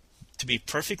to be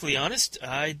perfectly honest,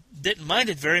 I didn't mind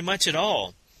it very much at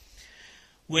all.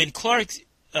 When Clark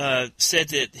said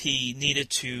that he needed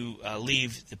to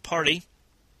leave the party,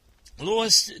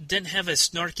 Lois didn't have a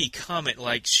snarky comment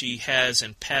like she has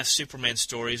in past Superman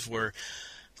stories where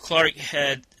Clark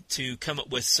had to come up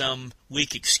with some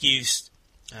weak excuse,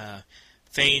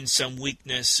 feign some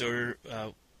weakness or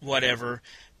whatever,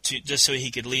 just so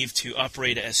he could leave to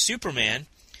operate as Superman.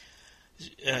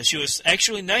 She was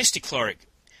actually nice to Clark,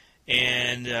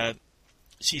 and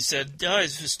she said, "Oh,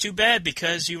 it was too bad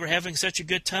because you were having such a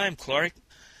good time, Clark."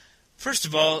 First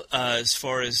of all, as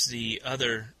far as the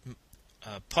other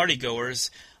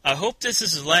partygoers, I hope this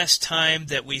is the last time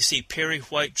that we see Perry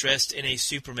White dressed in a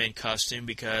Superman costume,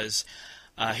 because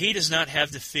he does not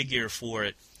have the figure for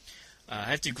it. I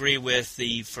have to agree with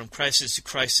the From Crisis to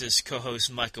Crisis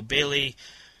co-host Michael Bailey,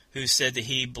 who said that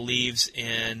he believes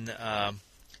in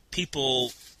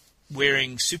people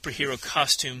wearing superhero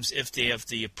costumes if they have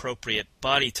the appropriate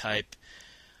body type,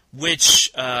 which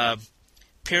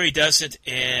Perry doesn't,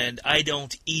 and I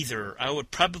don't either. I would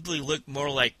probably look more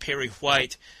like Perry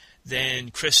White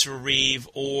than Christopher Reeve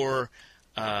or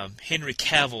Henry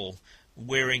Cavill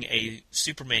wearing a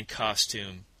Superman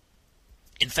costume.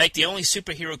 In fact, the only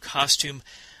superhero costume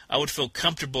I would feel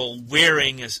comfortable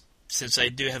wearing, since I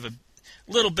do have a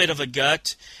little bit of a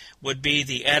gut, would be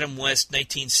the Adam West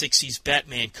 1960s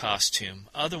Batman costume.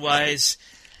 Otherwise,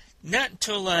 not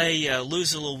until I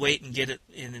lose a little weight and get it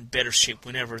in better shape,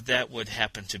 whenever that would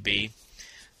happen to be.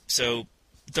 So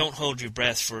don't hold your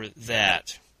breath for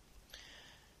that.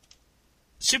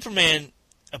 Superman,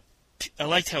 I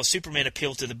liked how Superman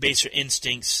appealed to the baser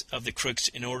instincts of the crooks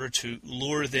in order to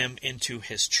lure them into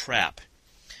his trap.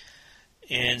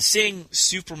 And seeing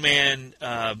Superman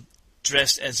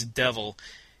dressed as a devil,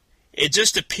 it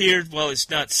just appeared, well, it's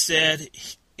not said,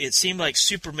 it seemed like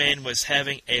Superman was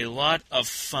having a lot of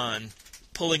fun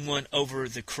pulling one over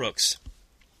the crooks.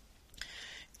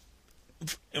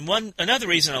 And another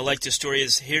reason I like this story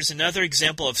is here's another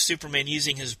example of Superman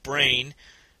using his brain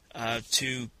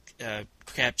to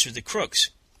capture the crooks.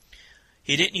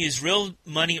 He didn't use real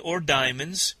money or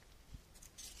diamonds.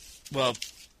 Well,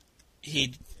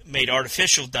 he made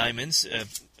artificial diamonds,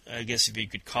 I guess if you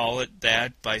could call it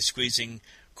that, by squeezing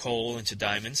coal into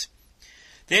diamonds.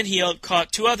 Then he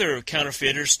caught 2 other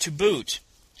counterfeiters to boot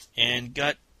and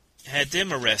had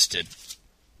them arrested.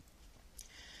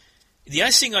 The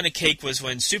icing on the cake was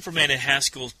when Superman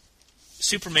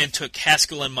took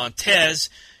Haskell and Montez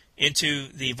into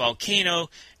the volcano,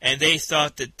 and they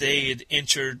thought that they had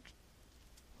entered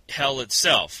hell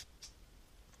itself.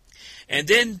 And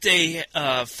then they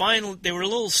were a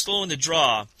little slow in the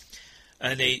draw,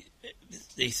 and they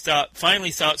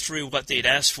finally thought through what they'd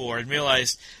asked for and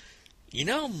realized,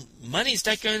 money's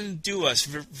not going to do us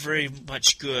very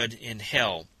much good in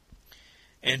hell.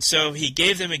 And so he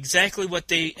gave them exactly what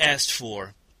they asked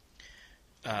for.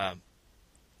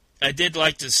 I did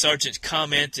like the sergeant's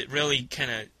comment. It really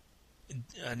kind of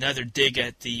another dig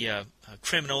at the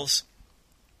criminals.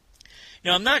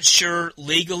 Now, I'm not sure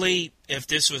legally if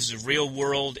this was the real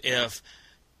world, if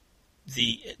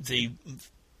the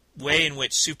way in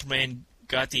which Superman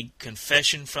got the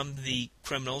confession from the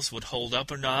criminals would hold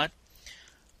up or not.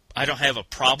 I don't have a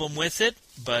problem with it,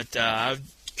 but I'm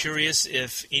curious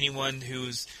if anyone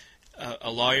who's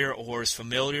a lawyer or is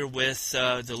familiar with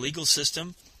the legal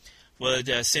system would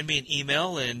send me an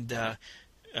email and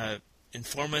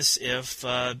inform us if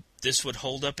this would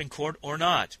hold up in court or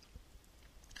not.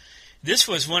 This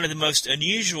was one of the most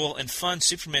unusual and fun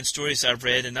Superman stories I've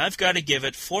read, and I've got to give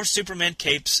it 4 Superman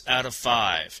capes out of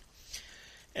 5.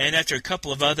 And after a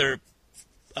couple of other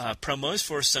promos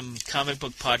for some comic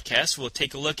book podcasts, we'll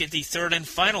take a look at the third and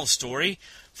final story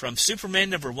from Superman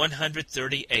number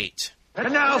 138.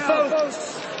 And now,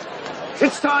 folks,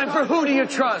 it's time for Who Do You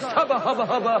Trust? Hubba, hubba,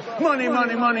 hubba, money,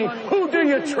 money, money. Who do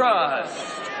you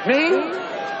trust? Me?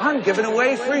 I'm giving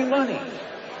away free money.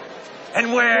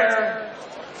 And where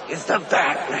is the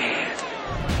Batman?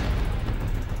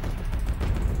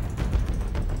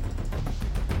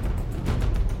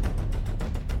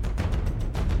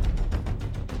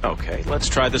 Okay, let's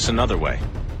try this another way.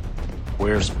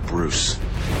 Where's Bruce?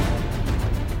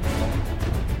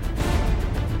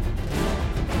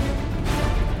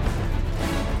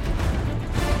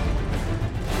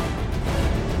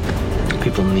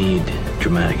 People need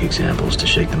dramatic examples to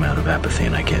shake them out of apathy,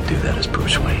 and I can't do that as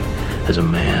Bruce Wayne. As a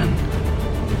man,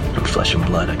 I'm flesh and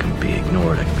blood. I can be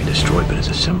ignored, I can be destroyed, but as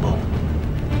a symbol,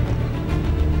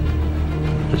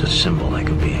 I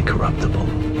can be incorruptible.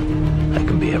 I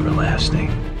can be everlasting.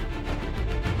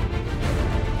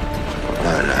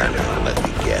 No, let me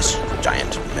guess.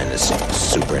 Giant, menacing,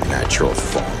 supernatural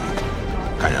form.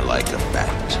 Kinda like a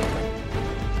bat.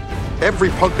 Every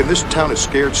punk in this town is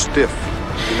scared stiff.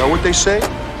 You know what they say?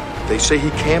 They say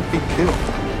he can't be killed.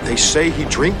 They say he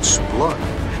drinks blood.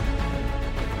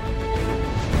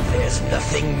 There's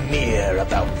nothing mere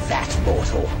about that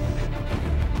mortal.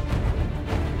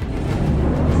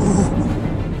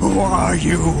 Who are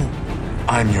you?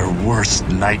 I'm your worst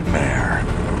nightmare.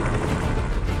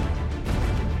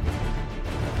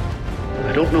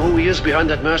 I don't know who he is behind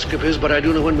that mask of his, but I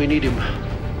do know when we need him.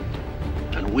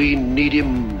 And we need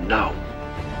him now.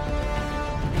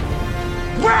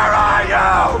 Where are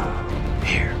you?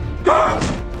 Here.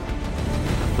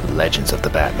 Legends of the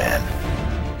Batman.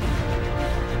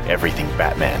 Everything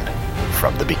Batman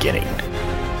from the beginning.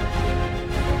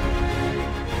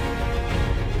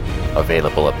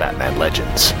 Available at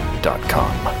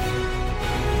BatmanLegends.com.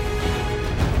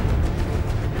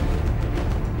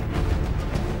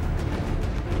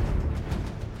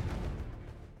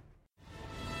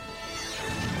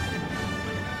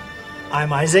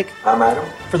 I'm Isaac. I'm Adam.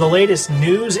 For the latest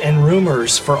news and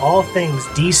rumors for all things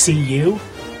DCU,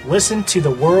 listen to the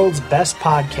world's best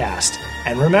podcast.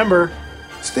 And remember,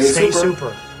 stay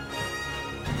super.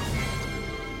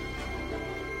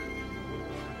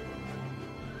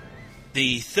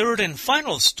 The third and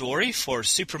final story for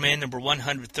Superman number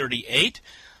 138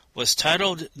 was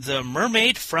titled The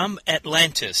Mermaid from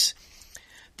Atlantis.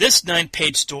 This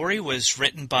 9-page story was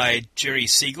written by Jerry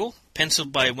Siegel,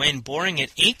 penciled by Wayne Boring,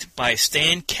 and inked by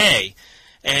Stan Kaye,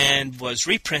 and was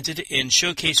reprinted in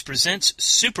Showcase Presents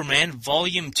Superman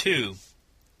Volume 2.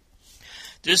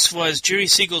 This was Jerry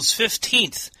Siegel's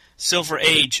 15th Silver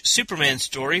Age Superman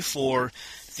story for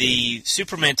the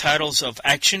Superman titles of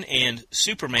Action and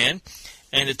Superman,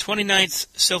 and the 29th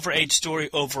Silver Age story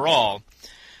overall.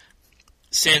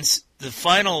 Since the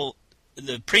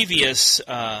previous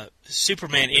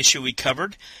Superman issue we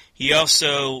covered, he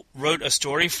also wrote a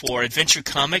story for Adventure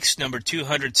Comics number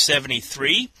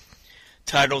 273,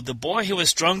 titled The Boy Who Was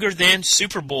Stronger Than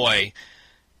Superboy,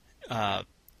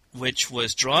 which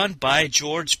was drawn by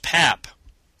George Papp.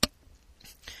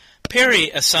 Perry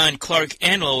assigned Clark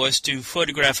and Lois to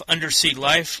photograph undersea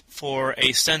life for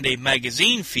a Sunday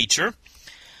magazine feature,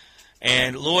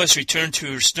 and Lois returned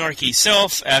to her snarky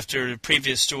self after the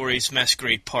previous story's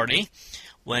masquerade party.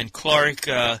 When Clark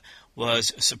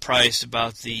was surprised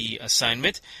about the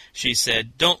assignment, she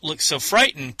said, "Don't look so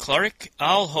frightened, Clark.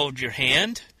 I'll hold your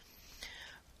hand."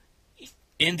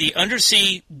 In the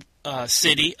undersea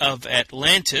city of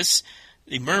Atlantis,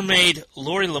 the mermaid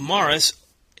Lori Lamaris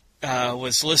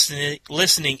was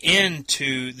listening in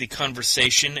to the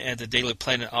conversation at the Daily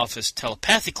Planet office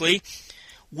telepathically,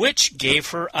 which gave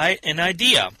her an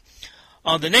idea.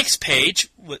 On the next page,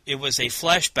 it was a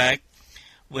flashback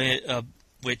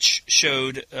which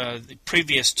showed the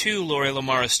previous two Lori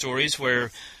Lamaris stories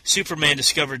where Superman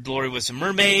discovered Lori was a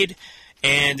mermaid,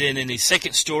 and then in the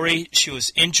second story she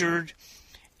was injured,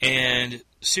 and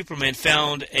Superman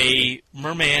found a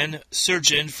merman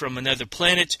surgeon from another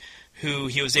planet who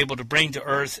he was able to bring to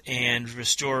Earth and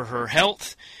restore her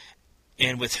health,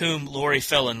 and with whom Lori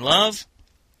fell in love.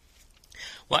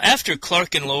 Well, after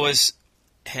Clark and Lois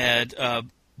had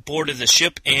boarded the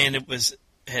ship and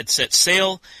had set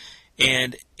sail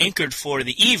and anchored for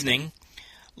the evening,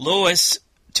 Lois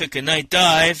took a night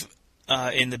dive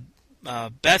in the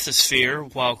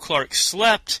bathysphere while Clark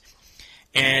slept,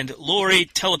 and Lori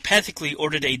telepathically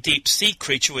ordered a deep-sea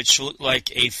creature, which looked like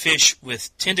a fish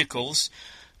with tentacles,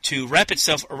 to wrap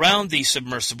itself around the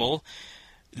submersible.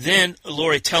 Then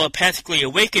Lori telepathically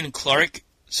awakened Clark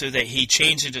so that he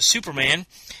changed into Superman,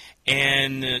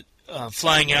 and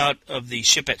flying out of the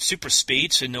ship at super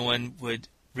speed so no one would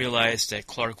realize that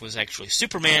Clark was actually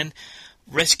Superman,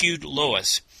 rescued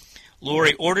Lois.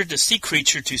 Lori ordered the sea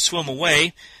creature to swim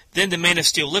away. Then the Man of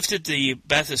Steel lifted the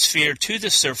bathysphere to the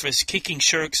surface, kicking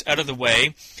sharks out of the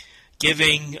way,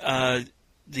 giving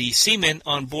the seamen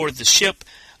on board the ship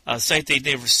a sight they'd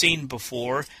never seen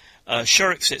before,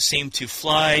 sharks that seemed to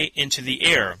fly into the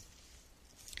air.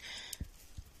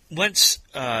 Once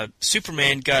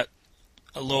Superman got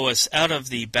Lois out of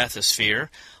the bathysphere,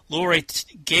 Lori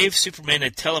gave Superman a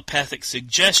telepathic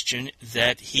suggestion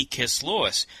that he kiss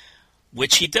Lois,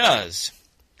 which he does,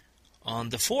 on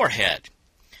the forehead.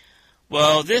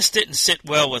 Well, this didn't sit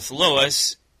well with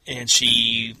Lois, and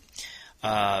she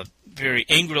very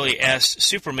angrily asked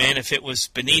Superman if it was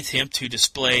beneath him to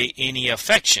display any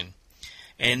affection.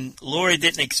 And Lori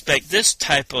didn't expect this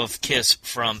type of kiss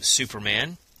from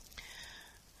Superman.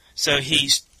 So he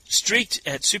streaked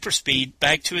at super speed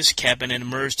back to his cabin and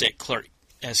emerged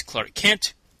as Clark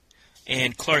Kent,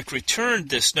 And Clark returned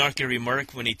the snarky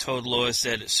remark when he told Lois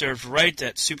that it served right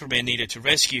that Superman needed to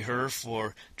rescue her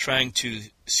for trying to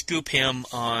scoop him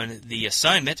on the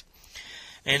assignment.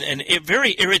 And it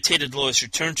very irritated Lois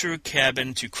returned to her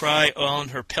cabin to cry on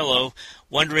her pillow,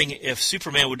 wondering if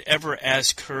Superman would ever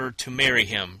ask her to marry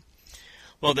him.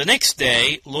 Well, the next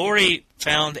day, Lori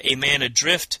found a man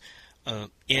adrift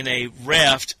in a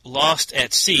raft lost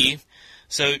at sea,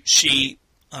 so she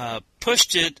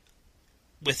pushed it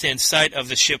within sight of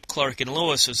the ship Clark and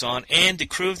Lois was on, and the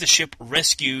crew of the ship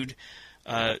rescued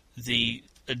the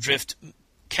adrift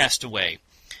castaway,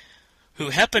 who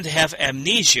happened to have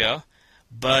amnesia,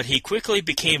 but he quickly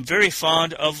became very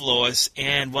fond of Lois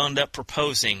and wound up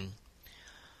proposing.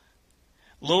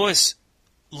 Lois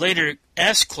later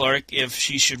asked Clark if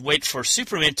she should wait for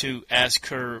Superman to ask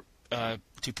her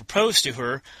to propose to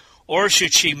her, or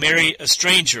should she marry a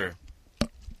stranger.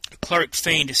 Clark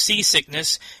feigned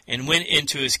seasickness and went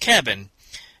into his cabin,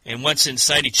 and once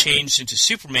inside he changed into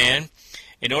Superman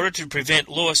in order to prevent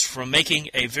Lois from making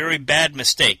a very bad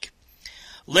mistake.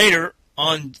 Later,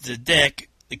 on the deck,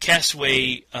 the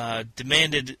castaway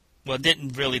didn't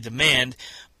really demand,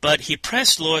 but he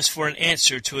pressed Lois for an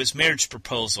answer to his marriage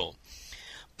proposal.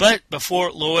 But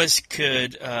before Lois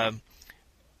could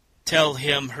tell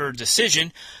him her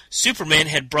decision, Superman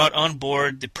had brought on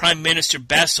board the Prime Minister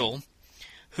Basil,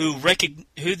 who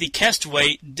the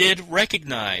castaway did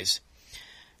recognize.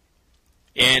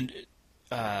 And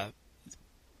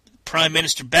Prime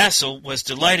Minister Basil was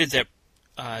delighted that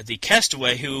the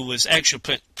castaway, who was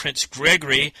actually Prince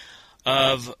Gregory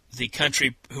of the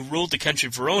country, who ruled the country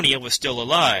of Veronia, was still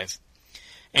alive.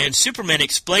 And Superman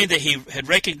explained that he had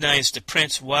recognized the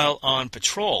prince while on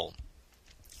patrol,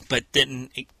 but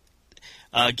didn't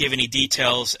give any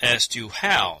details as to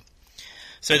how.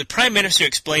 So the Prime Minister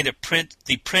explained that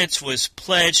the prince was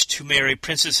pledged to marry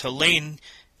Princess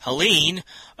Helene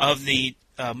of the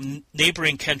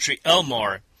neighboring country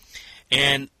Elmar,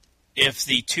 and if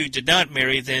the two did not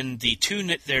marry, then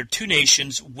their two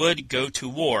nations would go to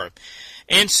war.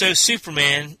 And so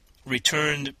Superman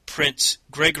returned Prince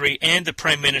Gregory and the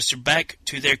Prime Minister back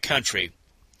to their country.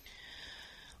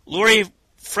 Lori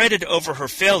fretted over her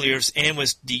failures and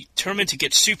was determined to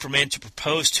get Superman to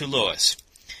propose to Lois.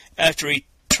 After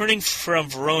returning from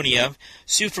Veronia,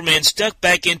 Superman stuck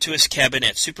back into his cabin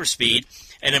at super speed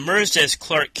and emerged as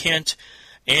Clark Kent,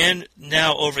 and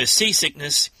now over his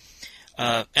seasickness,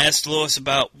 asked Lois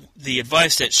about the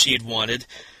advice that she had wanted,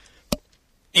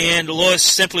 and Lois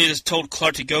simply just told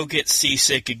Clark to go get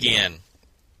seasick again.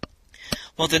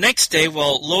 Well, the next day,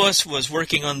 while Lois was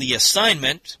working on the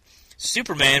assignment,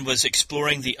 Superman was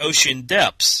exploring the ocean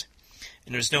depths,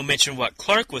 and there's no mention of what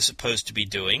Clark was supposed to be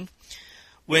doing,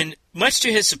 when, much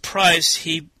to his surprise,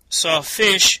 he saw a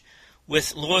fish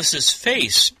with Lois's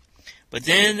face, but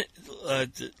then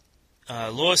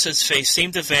Lois's face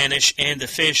seemed to vanish and the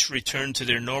fish returned to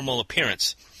their normal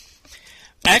appearance.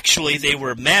 Actually, they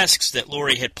were masks that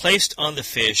Lori had placed on the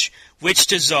fish, which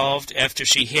dissolved after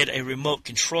she hit a remote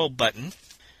control button.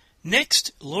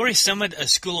 Next, Lori summoned a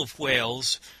school of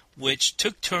whales, which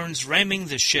took turns ramming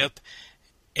the ship,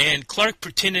 and Clark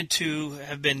pretended to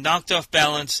have been knocked off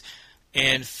balance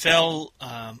and fell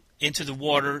into the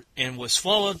water and was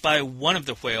swallowed by one of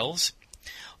the whales.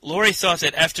 Lori thought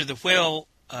that after the whale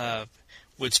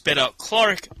would spit out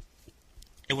Clark,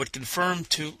 it would confirm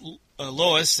to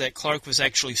Lois that Clark was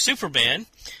actually Superman,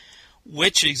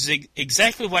 which is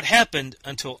exactly what happened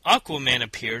until Aquaman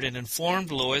appeared and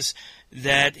informed Lois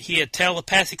that he had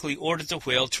telepathically ordered the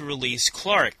whale to release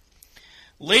Clark.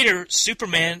 Later,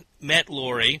 Superman met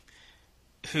Lori,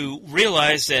 who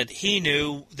realized that he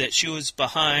knew that she was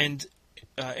behind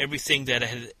everything that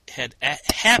had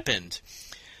happened.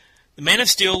 The Man of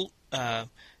Steel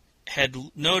had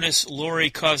noticed Lori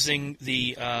causing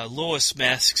the Lois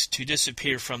masks to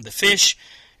disappear from the fish,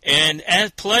 and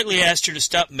politely asked her to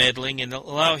stop meddling and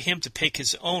allow him to pick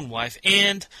his own wife,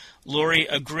 and Lori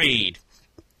agreed.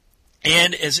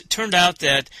 And as it turned out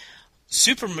that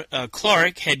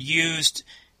Clark had used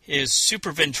his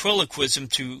super ventriloquism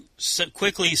to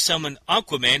quickly summon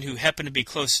Aquaman, who happened to be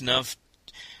close enough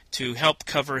to help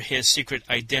cover his secret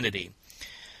identity.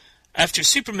 After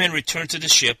Superman returned to the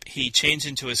ship, he changed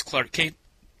into his Clark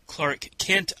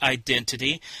Kent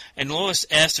identity, and Lois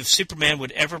asked if Superman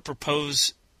would ever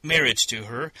propose marriage to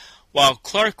her, while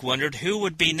Clark wondered who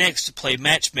would be next to play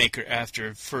matchmaker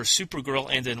after first Supergirl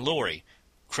and then Lori.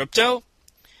 Krypto?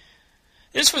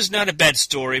 This was not a bad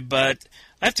story, but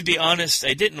I have to be honest,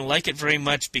 I didn't like it very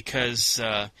much because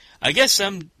I guess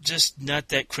I'm just not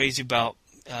that crazy about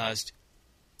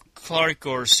Clark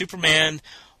or Superman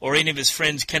or any of his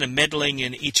friends kind of meddling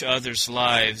in each other's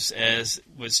lives, as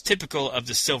was typical of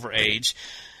the Silver Age.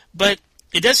 But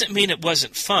it doesn't mean it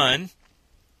wasn't fun.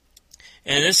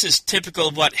 And this is typical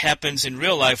of what happens in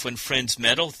real life when friends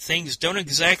meddle. Things don't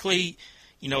exactly,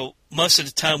 most of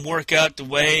the time work out the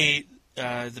way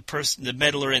the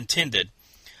meddler intended.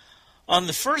 On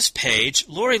the first page,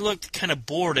 Laurie looked kind of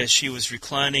bored as she was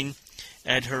reclining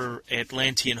at her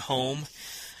Atlantean home,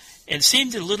 and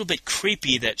seemed a little bit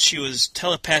creepy that she was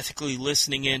telepathically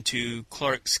listening into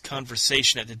Clark's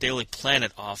conversation at the Daily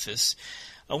Planet office.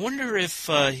 I wonder if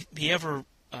he ever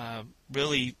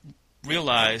really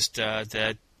realized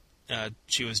that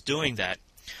she was doing that.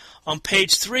 On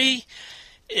page 3,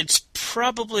 it's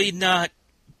probably not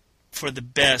for the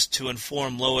best to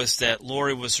inform Lois that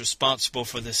Laurie was responsible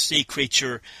for the sea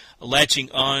creature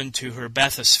latching on to her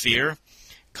bathysphere,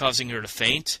 causing her to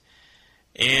faint.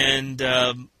 And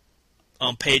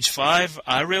on page 5,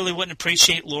 I really wouldn't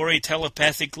appreciate Laurie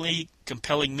telepathically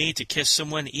compelling me to kiss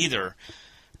someone either.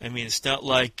 I mean, it's not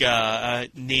like I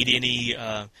need any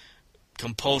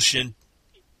compulsion,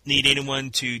 need anyone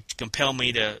to compel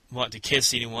me to want to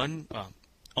kiss anyone.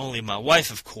 Only my wife,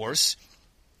 of course.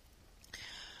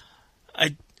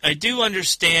 I do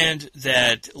understand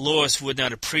that Lois would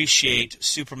not appreciate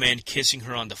Superman kissing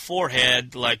her on the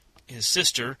forehead like his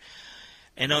sister.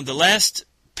 And on the last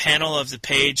panel of the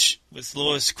page, with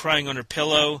Lois crying on her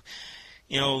pillow,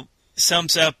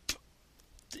 sums up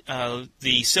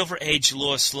the Silver Age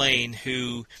Lois Lane,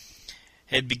 who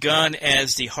had begun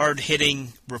as the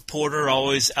hard-hitting reporter,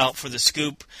 always out for the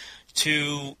scoop,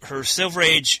 to her Silver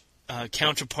Age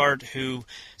counterpart, who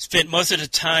spent most of the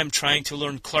time trying to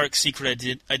learn Clark's secret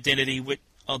identity,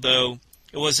 although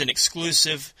it wasn't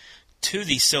exclusive to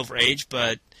the Silver Age,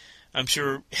 but I'm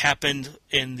sure happened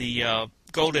in the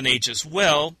Golden Age as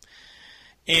well,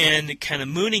 and kind of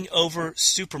mooning over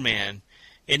Superman.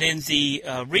 And in the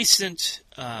recent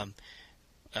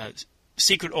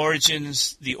Secret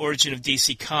Origins, the origin of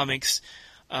DC Comics,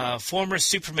 former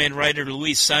Superman writer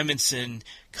Louise Simonson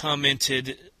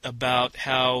commented about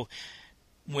how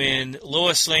when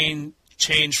Lois Lane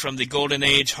changed from the Golden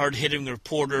Age hard-hitting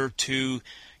reporter to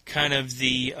kind of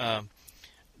the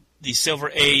Silver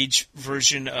Age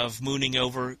version of mooning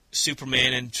over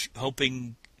Superman and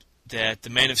hoping that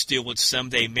the Man of Steel would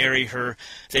someday marry her,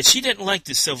 that she didn't like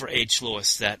the Silver Age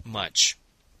Lois that much.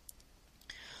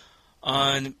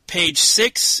 On page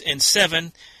 6 and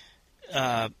 7,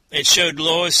 it showed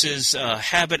Lois's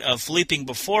habit of leaping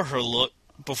before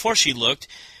she looked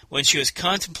when she was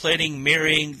contemplating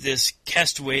marrying this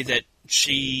castaway that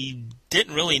she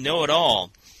didn't really know at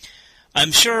all.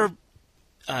 I'm sure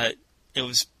it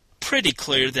was pretty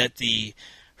clear that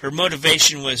her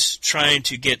motivation was trying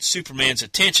to get Superman's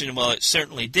attention. Well, it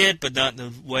certainly did, but not in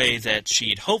the way that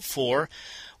she'd hoped for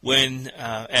when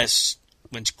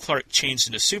Clark changed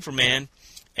into Superman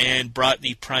and brought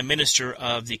the Prime Minister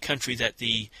of the country that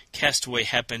the castaway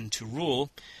happened to rule.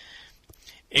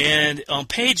 And on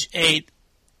page 8,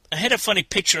 I had a funny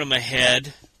picture in my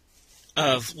head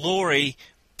of Laurie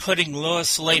putting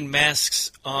Lois Lane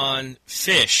masks on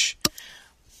fish.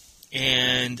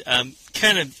 And I'm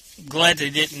kind of glad they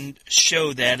didn't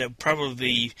show that. It would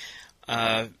probably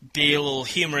be a little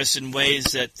humorous in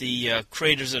ways that the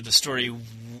creators of the story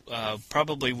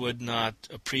probably would not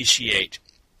appreciate.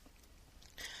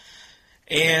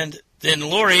 And then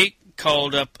Laurie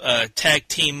called up tag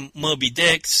team Moby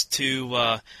Dicks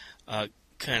to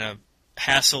kind of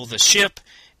hassle the ship.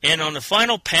 And on the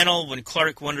final panel, when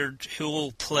Clark wondered who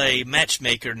will play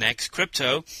matchmaker next,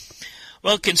 Krypto,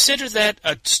 well, consider that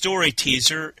a story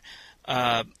teaser.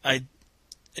 I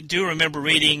do remember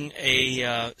reading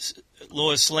a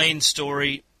Lois Lane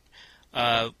story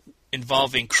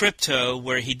involving Krypto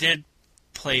where he did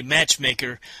play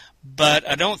matchmaker, but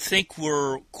I don't think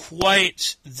we're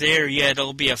quite there yet.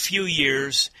 It'll be a few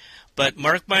years, but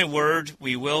mark my word,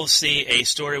 we will see a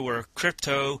story where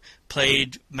Krypto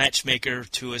played matchmaker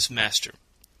to his master.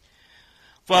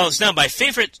 Well, it's not my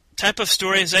favorite type of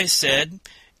story, as I said.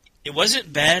 It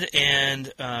wasn't bad,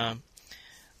 and I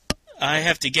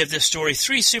have to give this story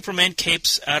 3 Superman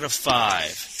capes out of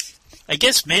 5. I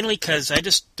guess mainly because I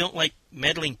just don't like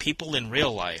meddling people in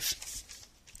real life.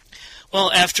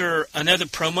 Well, after another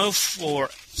promo for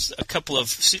a couple of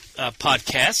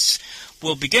podcasts,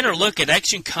 we'll begin our look at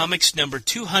Action Comics number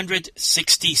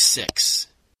 266.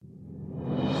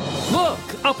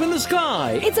 Look, up in the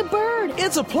sky. It's a bird.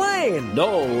 It's a plane.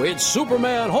 No, it's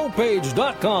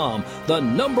SupermanHomepage.com, the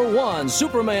 #1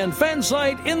 Superman fan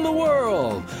site in the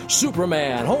world.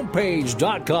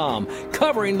 SupermanHomepage.com,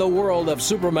 covering the world of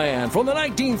Superman from the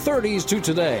 1930s to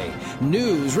today.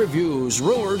 News, reviews,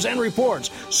 rumors, and reports.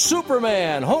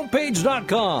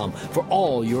 SupermanHomepage.com for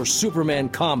all your Superman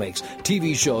comics,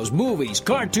 TV shows, movies,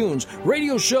 cartoons,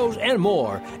 radio shows, and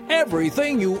more.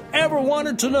 Everything you ever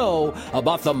wanted to know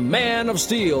about the Man of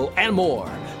Steel and more.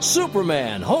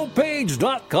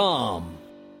 SupermanHomepage.com.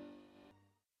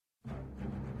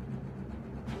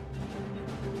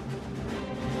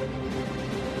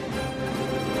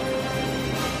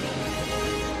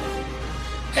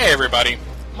 Hey everybody,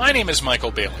 my name is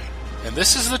Michael Bailey, and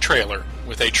this is the trailer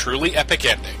with a truly epic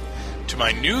ending to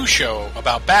my new show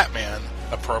about Batman,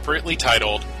 appropriately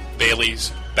titled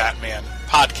Bailey's Batman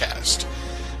Podcast.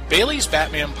 Bailey's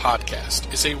Batman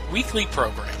Podcast is a weekly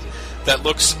program that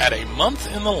looks at a month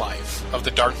in the life of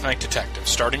the Dark Knight Detective,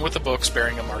 starting with the books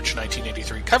bearing a March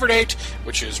 1983 cover date,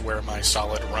 which is where my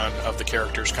solid run of the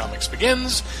characters' comics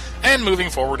begins, and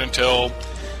moving forward until,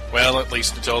 well, at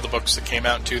least until the books that came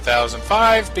out in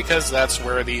 2005, because that's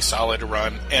where the solid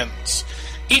run ends.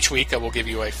 Each week I will give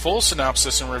you a full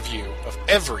synopsis and review of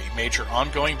every major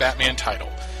ongoing Batman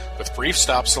title, with brief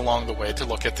stops along the way to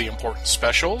look at the important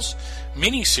specials,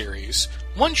 mini-series,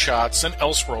 one-shots, and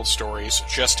Elseworld stories,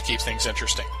 just to keep things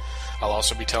interesting. I'll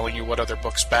also be telling you what other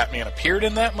books Batman appeared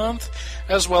in that month,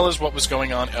 as well as what was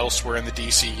going on elsewhere in the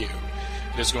DCU.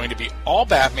 It is going to be all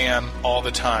Batman, all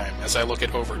the time, as I look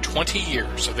at over 20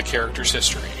 years of the character's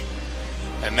history.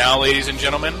 And now, ladies and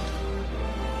gentlemen,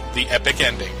 the epic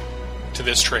ending to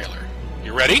this trailer.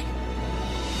 You ready?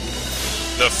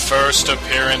 The first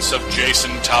appearance of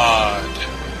Jason Todd.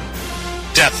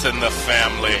 Death in the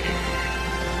Family.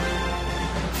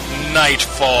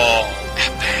 Nightfall.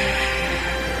 Epic.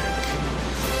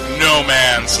 No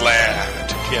Man's Land.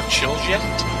 Do you have chills yet?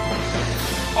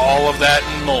 All of that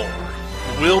and more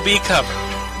will be covered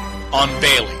on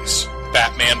Bailey's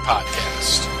Batman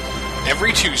Podcast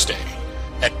every Tuesday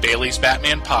at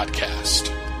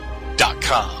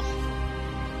Bailey'sBatmanPodcast.com.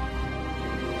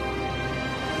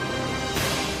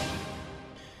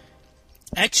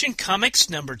 Action Comics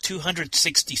number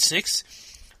 266,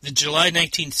 the July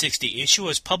 1960 issue,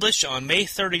 was published on May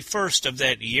 31st of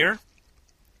that year.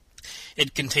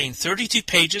 It contained 32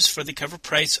 pages for the cover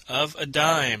price of a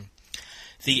dime.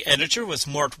 The editor was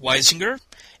Mort Weisinger,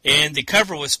 and the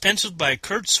cover was penciled by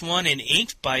Kurt Swan and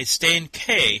inked by Stan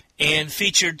Kaye, and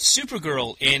featured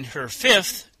Supergirl in her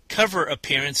 5th cover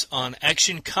appearance on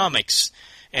Action Comics,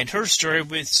 and her story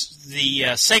was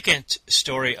the second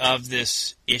story of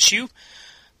this issue.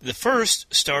 The first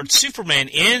starred Superman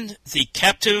in The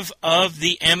Captive of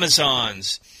the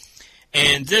Amazons.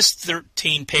 And this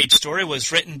 13-page story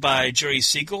was written by Jerry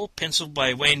Siegel, penciled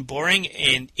by Wayne Boring,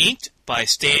 and inked by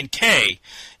Stan Kaye,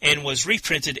 and was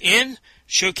reprinted in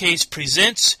Showcase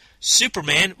Presents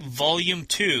Superman Volume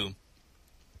 2.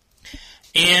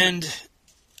 And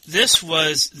this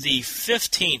was the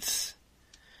 15th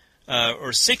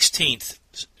or 16th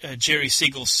Jerry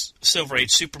Siegel Silver Age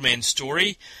Superman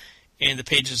story in the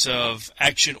pages of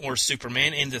Action or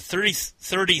Superman, and the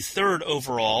 33rd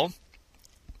overall.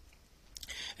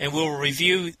 And we'll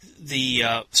review the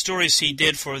stories he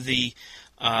did for the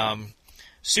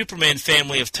Superman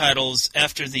family of titles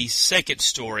after the second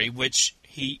story, which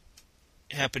he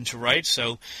happened to write.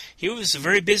 So he was a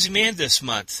very busy man this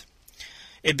month.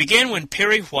 It began when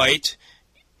Perry White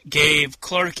gave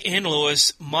Clark and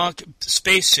Lois mock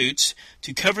spacesuits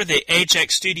to cover the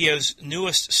Ajax Studios'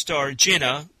 newest star,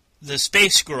 Jenna, the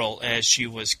Space Girl, as she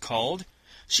was called.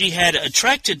 She had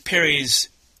attracted Perry's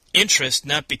interest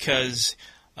not because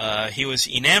he was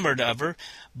enamored of her,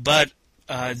 but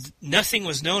nothing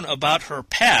was known about her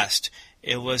past.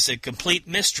 It was a complete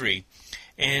mystery.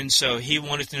 And so he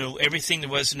wanted to know everything there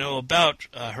was to know about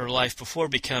her life before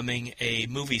becoming a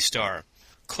movie star.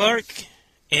 Clark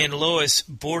and Lois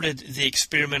boarded the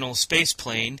experimental space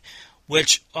plane,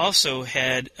 which also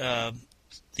had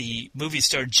the movie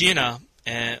star Jenna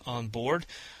on board,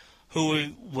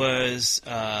 who was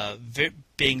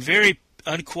being very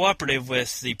uncooperative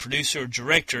with the producer or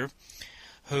director,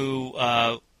 who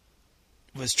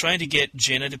was trying to get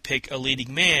Jenna to pick a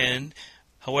leading man.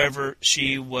 However,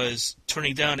 she was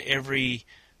turning down every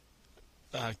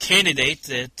candidate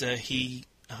that he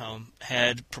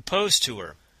had proposed to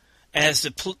her. As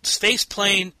the space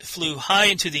plane flew high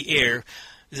into the air,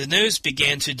 the nose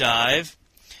began to dive,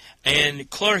 and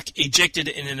Clark ejected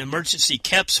in an emergency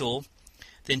capsule,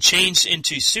 then changed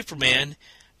into Superman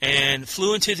and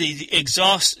flew into the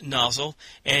exhaust nozzle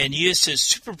and used his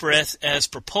super breath as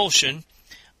propulsion.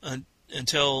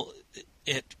 until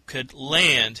it could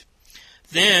land.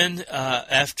 Then,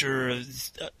 after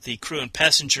the crew and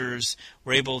passengers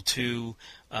were able to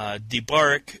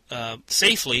debark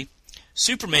safely,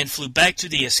 Superman flew back to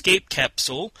the escape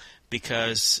capsule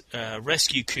because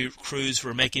rescue crews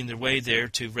were making their way there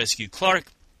to rescue Clark.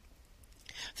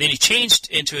 Then he changed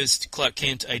into his Clark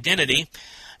Kent identity,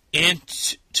 and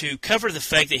to cover the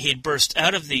fact that he had burst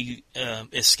out of the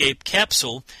escape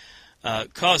capsule,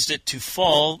 caused it to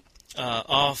fall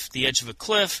off the edge of a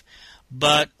cliff.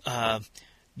 But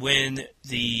when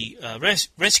the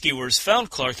rescuers found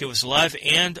Clark, he was alive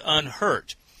and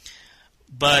unhurt,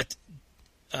 but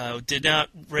did not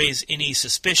raise any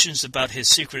suspicions about his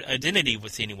secret identity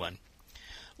with anyone.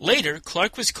 Later,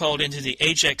 Clark was called into the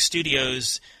Ajax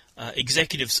Studios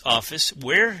executive's office,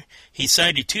 where he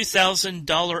signed a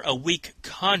 $2,000 a week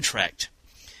contract.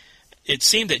 It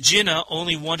seemed that Jenna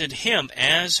only wanted him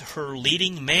as her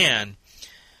leading man.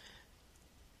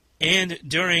 And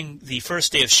during the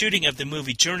first day of shooting of the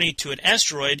movie Journey to an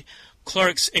Asteroid,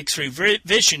 Clark's X-ray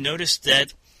vision noticed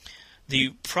that the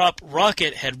prop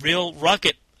rocket had real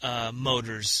rocket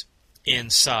motors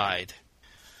inside.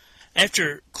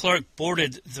 After Clark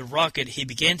boarded the rocket, he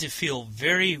began to feel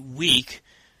very weak,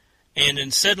 and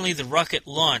then suddenly the rocket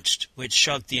launched, which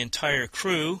shocked the entire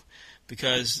crew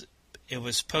because it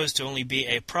was supposed to only be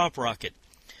a prop rocket.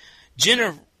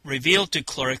 Jenna revealed to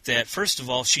Clark that, first of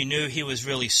all, she knew he was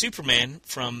really Superman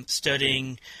from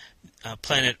studying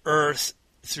planet Earth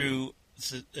through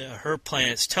her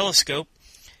planet's telescope,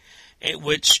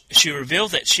 which she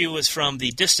revealed that she was from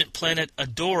the distant planet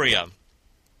Adoria.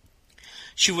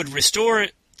 She would restore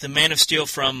the Man of Steel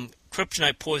from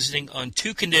kryptonite poisoning on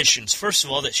two conditions. First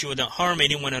of all, that she would not harm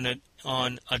anyone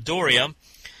on Adoria,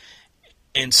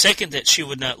 and second, that she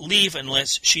would not leave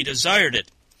unless she desired it.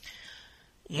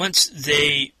 Once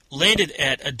they landed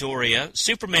at Adoria,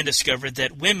 Superman discovered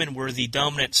that women were the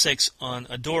dominant sex on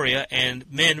Adoria and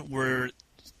men were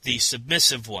the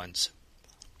submissive ones.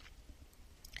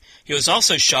 He was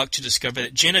also shocked to discover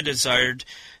that Jenna desired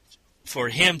for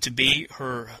him to be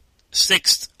her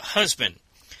sixth husband.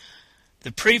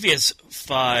 The previous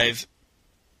 5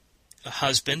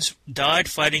 husbands died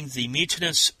fighting the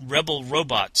mutinous rebel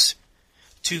robots.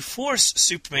 To force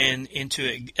Superman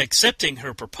into accepting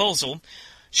her proposal,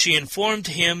 she informed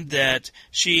him that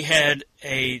she had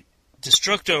a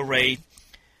Destructo Ray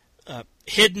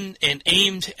hidden and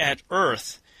aimed at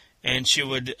Earth, and she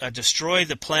would destroy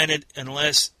the planet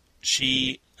unless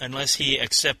he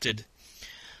accepted.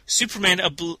 Superman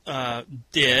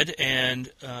did,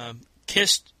 and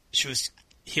kissed.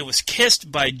 He was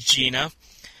kissed by Gina,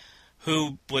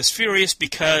 who was furious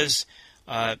because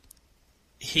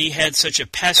he had such a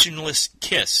passionless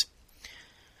kiss.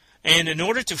 And in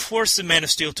order to force the Man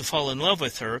of Steel to fall in love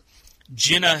with her,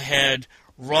 Jenna had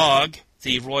Rog,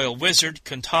 the royal wizard,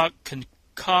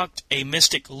 concoct a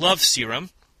mystic love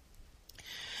serum,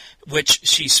 which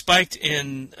she spiked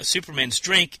in Superman's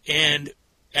drink, and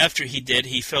after he did,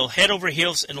 he fell head over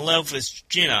heels in love with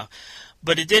Jenna.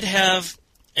 But it did have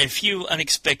a few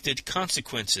unexpected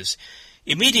consequences.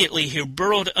 Immediately, he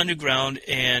burrowed underground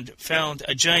and found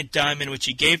a giant diamond, which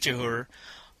he gave to her.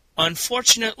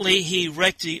 Unfortunately, he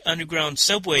wrecked the underground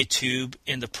subway tube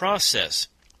in the process.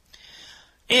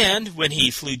 And when he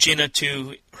flew Jenna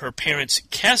to her parents'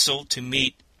 castle to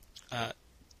meet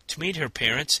her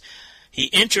parents, he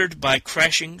entered by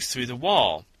crashing through the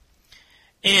wall.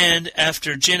 And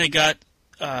after Jenna got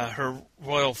her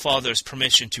royal father's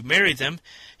permission to marry them,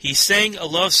 he sang a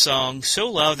love song so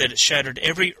loud that it shattered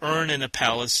every urn in the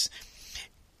palace,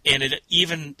 and it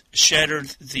even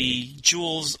shattered the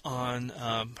jewels on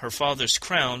her father's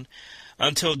crown,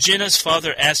 until Jenna's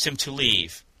father asked him to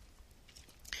leave.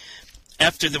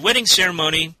 After the wedding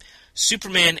ceremony,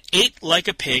 Superman ate like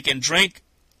a pig and drank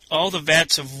all the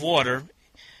vats of water,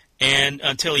 and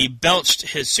until he belched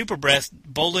his super breath,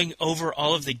 bowling over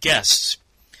all of the guests.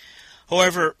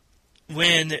 However,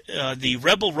 when the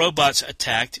rebel robots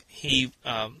attacked, he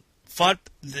fought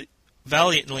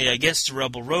valiantly against the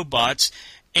rebel robots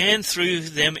and threw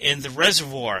them in the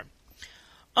reservoir.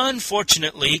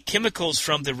 Unfortunately, chemicals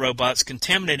from the robots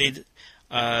contaminated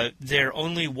their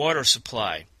only water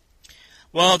supply.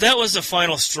 Well, that was the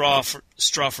final straw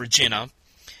for Jenna.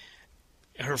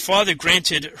 Her father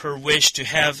granted her wish to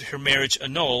have her marriage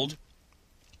annulled,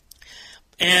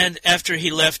 and after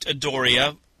he left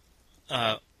Adoria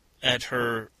at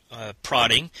her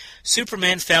prodding,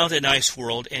 Superman found an ice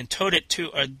world and towed it to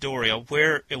Adoria,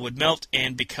 where it would melt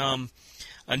and become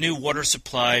a new water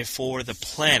supply for the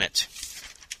planet.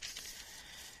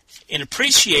 In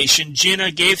appreciation,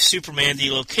 Jenna gave Superman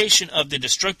the location of the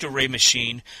Destructo Ray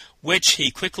machine, which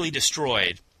he quickly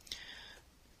destroyed.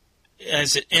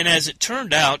 as it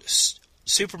turned out,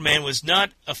 Superman was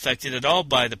not affected at all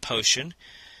by the potion.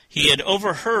 He had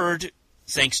overheard,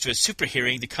 thanks to a super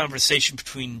hearing, the conversation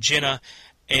between Jenna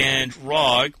and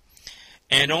Rog,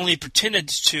 and only pretended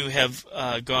to have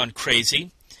gone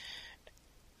crazy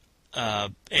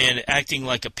and acting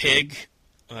like a pig,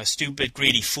 a stupid,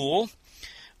 greedy fool,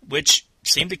 which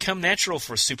seemed to come natural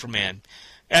for Superman.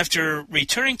 After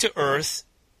returning to Earth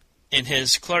in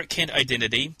his Clark Kent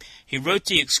identity, he wrote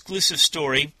the exclusive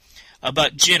story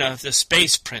about Jenna, the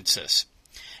space princess.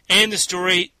 And the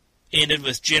story ended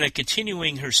with Jenna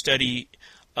continuing her study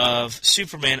of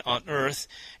Superman on Earth,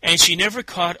 and she never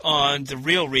caught on the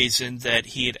real reason that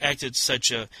he had acted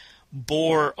such a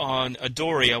bore on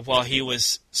Adoria while he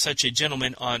was such a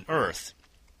gentleman on Earth.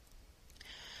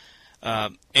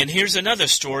 And here's another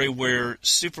story where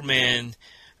Superman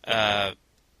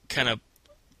kind of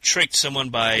tricked someone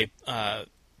by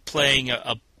playing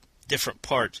a different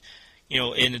part.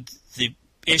 In the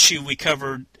issue we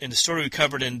covered, in the story we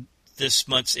covered in this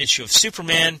month's issue of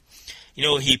Superman,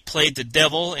 he played the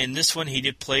devil. In this one,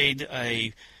 he played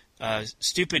a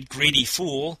stupid, greedy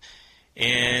fool.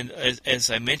 And as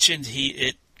I mentioned,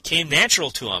 it came natural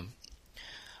to him.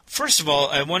 First of all,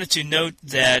 I wanted to note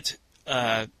that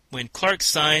when Clark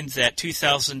signed that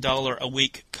 $2,000 a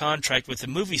week contract with the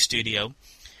movie studio,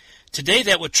 today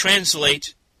that would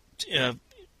translate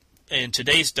in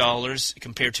today's dollars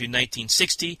compared to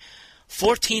 1960,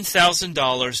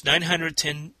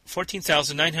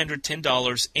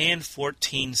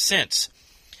 $14,910.14,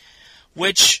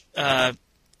 which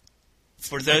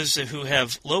for those who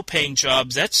have low-paying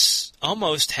jobs, that's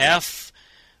almost half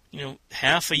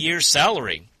a year's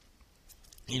salary.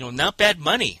 Not bad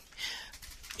money.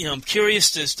 I'm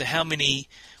curious as to how many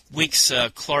weeks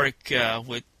Clark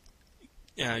would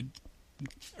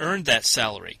earn that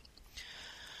salary.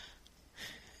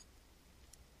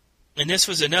 And this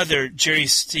was another Jerry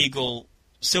Siegel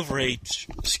Silver Age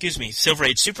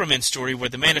Superman story where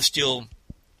the Man of Steel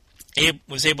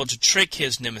was able to trick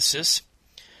his nemesis.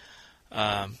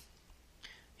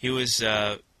 He was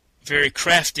very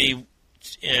crafty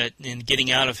in getting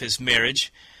out of his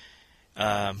marriage.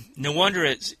 No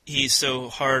wonder he's so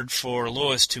hard for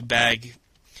Lois to bag.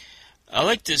 I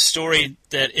like this story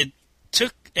that it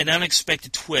took an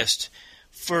unexpected twist.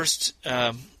 First,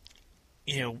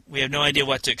 we have no idea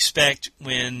what to expect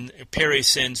when Perry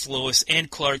sends Lois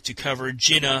and Clark to cover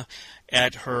Gina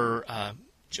at her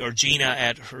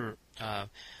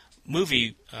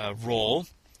movie role,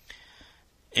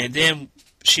 and then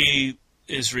she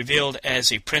is revealed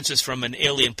as a princess from an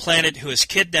alien planet who has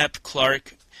kidnapped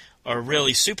Clark, or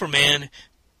really Superman,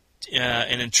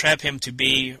 and entrap him to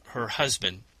be her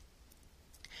husband.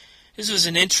 This was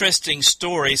an interesting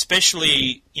story,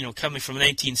 especially coming from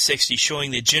 1960,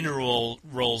 showing the gender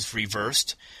roles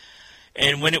reversed.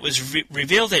 And when it was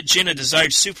revealed that Jenna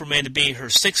desired Superman to be her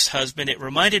sixth husband, it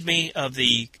reminded me of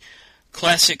the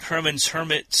classic Herman's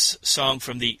Hermits song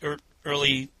from the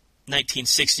early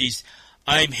 1960s,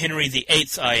 "I'm Henry VIII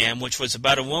I Am," which was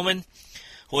about a woman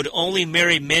who would only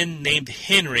marry men named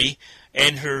Henry,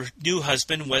 and her new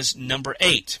husband was number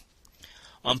 8.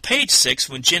 On page 6,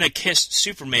 when Jenna kissed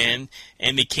Superman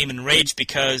and became enraged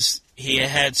because he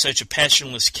had such a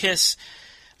passionless kiss,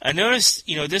 I noticed,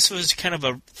 this was kind of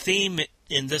a theme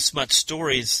in this month's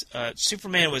stories.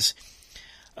 Superman was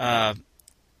not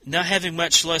having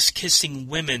much less kissing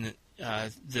women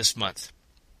this month.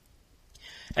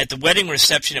 At the wedding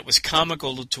reception, it was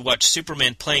comical to watch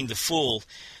Superman playing the fool,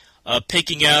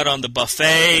 picking out on the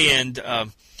buffet and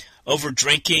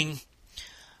over-drinking.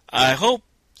 I hope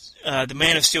the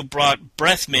Man of Steel brought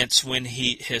breath mints when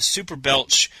his super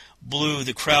belch blew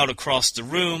the crowd across the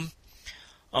room.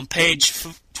 On page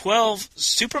 12,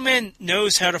 Superman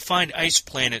knows how to find ice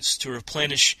planets to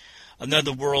replenish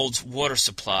another world's water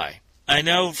supply. I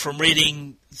know from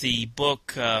reading the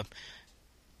book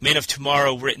Men of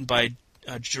Tomorrow, written by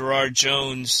Gerard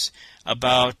Jones,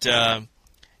 about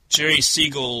Jerry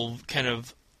Siegel kind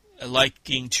of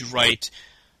liking to write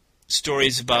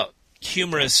stories about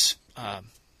humorous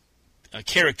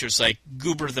characters like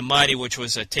Goober the Mighty, which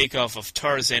was a takeoff of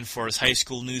Tarzan for his high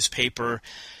school newspaper,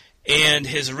 and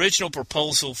his original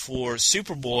proposal for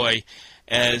Superboy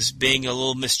as being a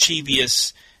little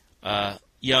mischievous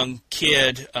young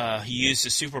kid. He used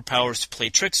his superpowers to play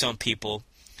tricks on people.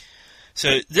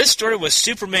 So this story was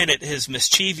Superman at his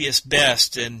mischievous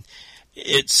best, and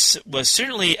it was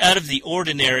certainly out of the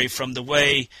ordinary from the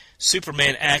way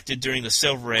Superman acted during the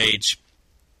Silver Age.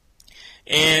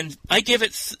 And I give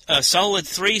it a solid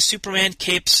 3 Superman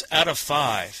capes out of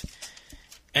 5.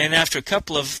 And after a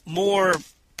couple of more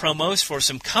promos for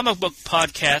some comic book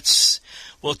podcasts,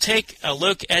 we'll take a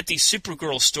look at the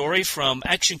Supergirl story from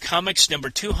Action Comics number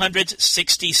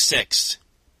 266.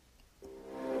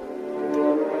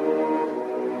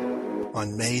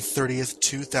 On May 30th,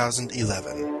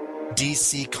 2011,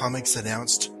 DC Comics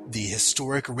announced the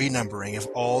historic renumbering of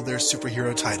all their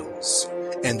superhero titles,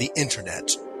 and the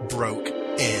internet broke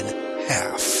in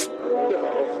half.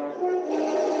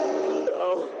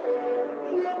 No.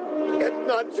 It's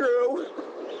not true.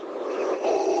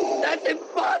 That's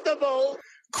impossible.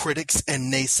 Critics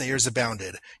and naysayers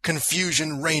abounded.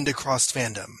 Confusion reigned across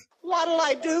fandom. What'll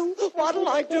I do? What'll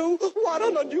I do? What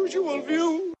an unusual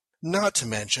view. Not to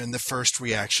mention the first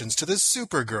reactions to the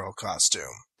Supergirl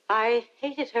costume. I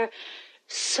hated her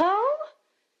so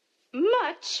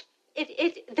much.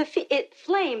 It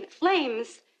flames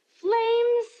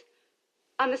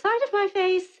on the side of my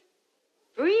face,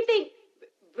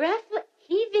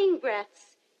 heaving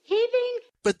breaths.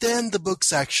 But then the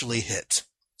books actually hit.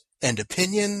 And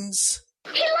opinions...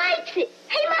 He likes it.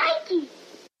 He likes it.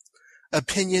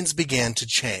 Opinions began to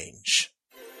change.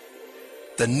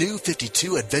 The New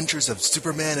 52 Adventures of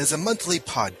Superman is a monthly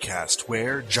podcast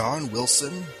where John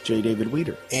Wilson, J. David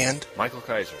Weeder, and Michael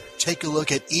Kaiser take a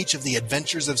look at each of the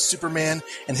adventures of Superman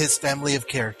and his family of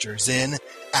characters in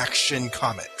Action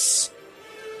Comics.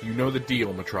 You know the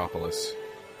deal, Metropolis.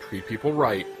 Treat people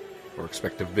right, or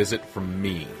expect a visit from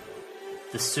me.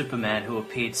 The Superman who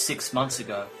appeared 6 months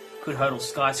ago could hurdle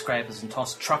skyscrapers and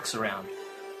toss trucks around.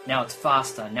 Now it's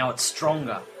faster, now it's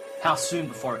stronger. How soon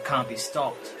before it can't be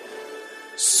stopped?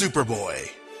 Superboy.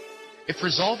 If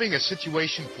resolving a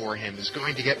situation for him is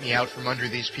going to get me out from under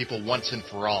these people once and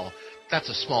for all, that's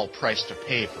a small price to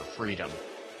pay for freedom.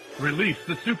 Release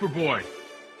the Superboy.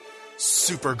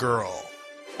 Supergirl.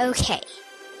 Okay.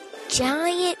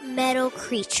 Giant metal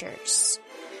creatures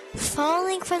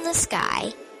falling from the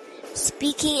sky,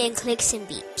 speaking in clicks and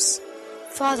beeps.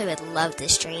 Father would love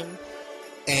this dream.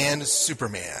 And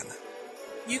Superman.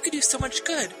 You could do so much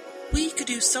good. We could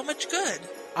do so much good.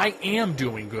 I am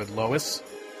doing good, Lois.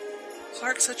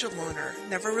 Clark's such a loner.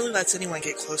 Never really lets anyone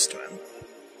get close to him.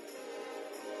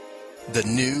 The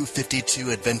New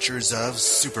 52 Adventures of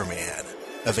Superman.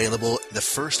 Available the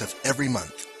first of every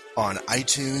month on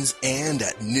iTunes and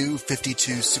at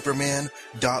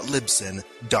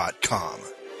new52superman.libsyn.com.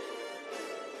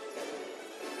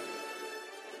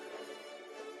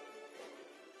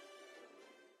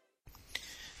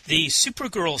 The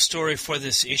Supergirl story for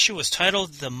this issue was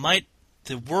titled The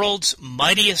World's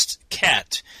Mightiest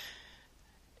Cat.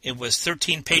 It was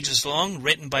 13 pages long,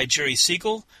 written by Jerry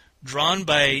Siegel, drawn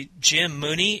by Jim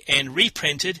Mooney, and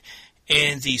reprinted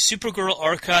in the Supergirl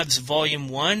Archives Volume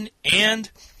 1 and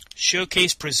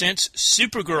Showcase Presents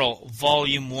Supergirl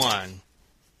Volume 1.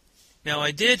 Now,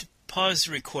 I did pause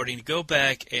the recording to go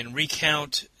back and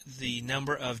recount the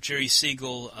number of Jerry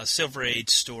Siegel Silver Age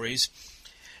stories,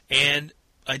 and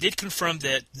I did confirm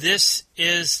that this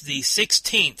is the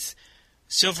 16th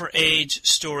Silver Age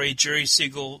story Jerry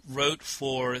Siegel wrote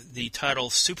for the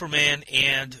title Superman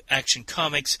and Action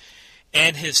Comics,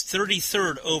 and his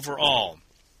 33rd overall.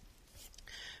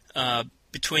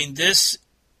 Between this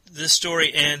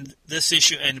story and this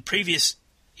issue and the previous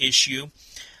issue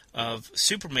of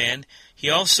Superman,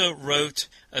 he also wrote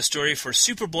a story for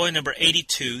Superboy number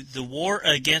 82, The War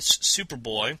Against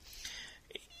Superboy,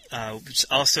 which is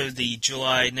also the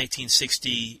July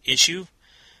 1960 issue,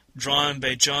 drawn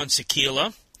by John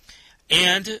Sekela.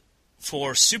 And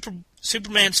for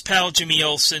Superman's pal Jimmy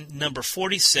Olsen, number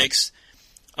 46,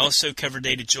 also cover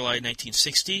dated July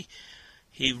 1960,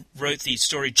 he wrote the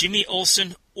story Jimmy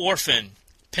Olsen, Orphan,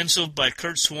 penciled by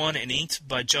Kurt Swan and inked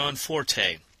by John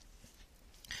Forte.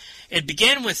 It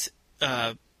began with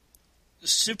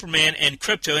Superman and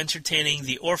Krypto entertaining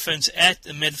the orphans at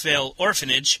the Midvale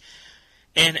Orphanage,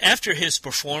 and after his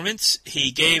performance,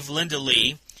 he gave Linda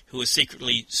Lee, who was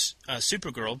secretly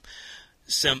Supergirl,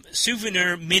 some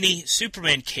souvenir mini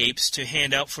Superman capes to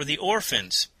hand out for the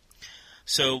orphans.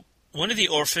 So one of the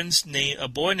orphans, a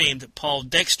boy named Paul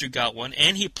Dexter, got one,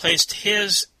 and he placed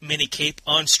his mini cape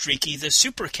on Streaky the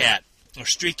Super Cat, or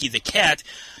Streaky the Cat,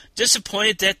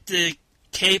 disappointed that the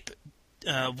cape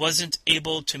wasn't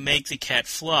able to make the cat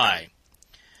fly.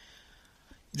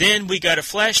 Then we got a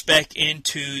flashback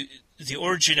into the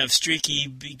origin of Streaky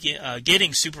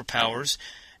getting superpowers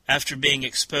after being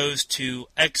exposed to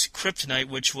X-Kryptonite,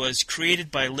 which was created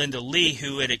by Linda Lee,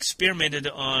 who had experimented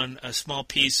on a small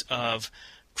piece of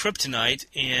kryptonite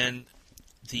in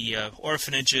the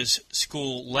orphanage's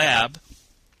school lab.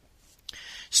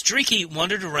 Streaky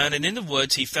wandered around, and in the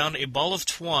woods he found a ball of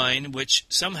twine which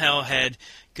somehow had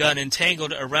got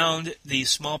entangled around the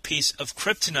small piece of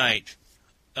kryptonite,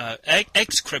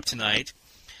 X-Kryptonite,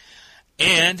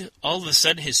 and all of a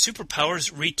sudden his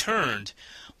superpowers returned.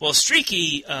 Well,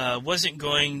 Streaky wasn't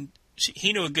going...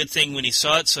 He knew a good thing when he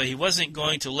saw it, so he wasn't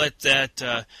going to let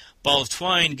that ball of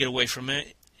twine get away from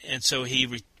it, and so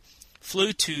he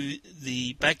flew to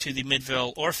back to the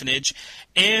Midvale orphanage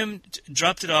and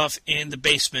dropped it off in the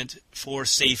basement for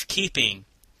safekeeping.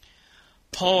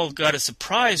 Paul got a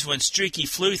surprise when Streaky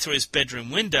flew through his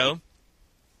bedroom window,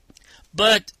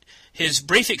 but his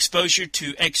brief exposure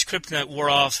to X-Kryptonite wore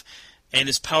off and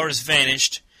his powers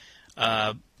vanished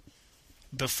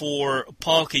before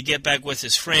Paul could get back with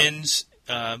his friends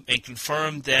and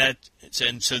confirm that,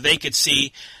 and so they could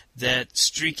see that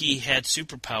Streaky had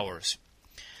superpowers.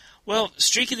 Well,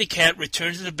 Streaky the cat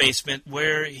returned to the basement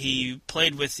where he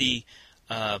played with the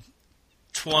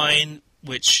twine,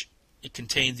 which it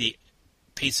contained the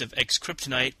piece of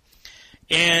X-Kryptonite,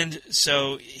 and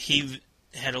so he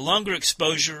had a longer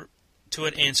exposure to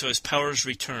it, and so his powers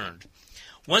returned.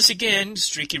 Once again,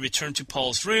 Streaky returned to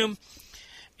Paul's room,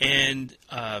 and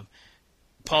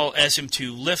Paul asked him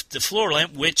to lift the floor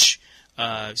lamp, which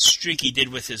Streaky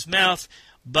did with his mouth,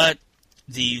 but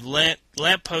the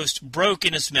lamppost broke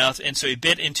in his mouth, and so he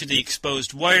bit into the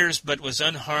exposed wires, but was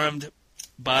unharmed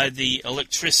by the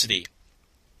electricity.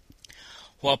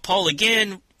 While Paul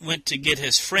again went to get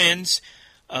his friends,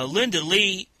 Linda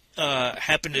Lee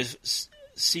happened to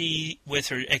see with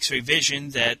her X-ray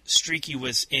vision that Streaky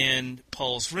was in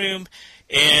Paul's room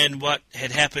and what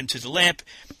had happened to the lamp,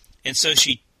 and so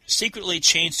she secretly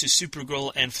changed to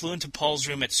Supergirl and flew into Paul's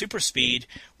room at super speed,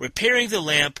 repairing the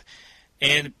lamp.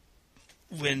 And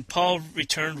when Paul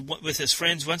returned with his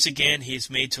friends once again, he is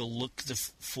made to look the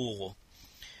fool.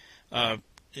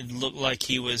 It looked like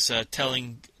he was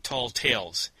telling tall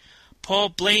tales. Paul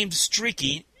blamed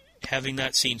Streaky, having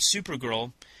not seen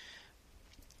Supergirl.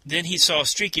 Then he saw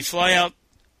Streaky flying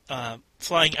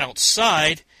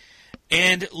outside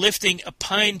and lifting a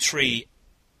pine tree,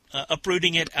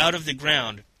 uprooting it out of the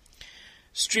ground.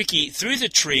 Streaky threw the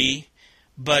tree,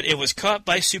 but it was caught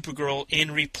by Supergirl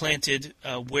and replanted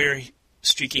where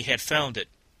Streaky had found it.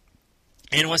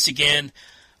 And once again,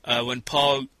 when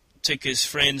Paul took his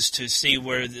friends to see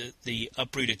where the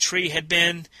uprooted tree had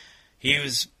been, he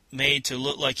was made to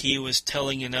look like he was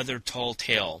telling another tall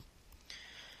tale.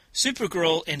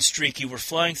 Supergirl and Streaky were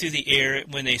flying through the air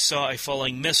when they saw a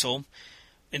falling missile,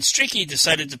 and Streaky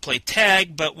decided to play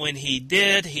tag, but when he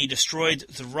did, he destroyed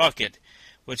the rocket,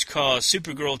 which caused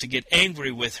Supergirl to get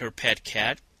angry with her pet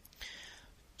cat.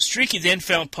 Streaky then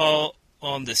found Paul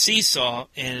on the seesaw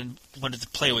and wanted to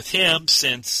play with him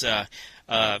since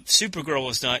Supergirl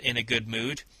was not in a good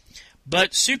mood.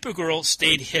 But Supergirl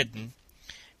stayed hidden,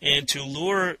 and to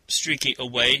lure Streaky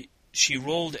away, she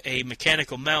rolled a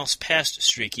mechanical mouse past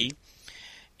Streaky,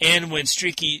 and when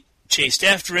Streaky chased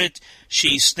after it,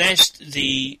 she snatched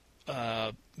the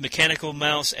mechanical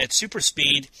mouse at super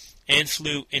speed and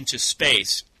flew into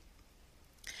space,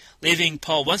 leaving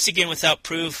Paul once again without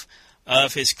proof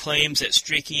of his claims that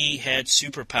Streaky had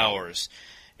superpowers.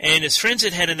 And his friends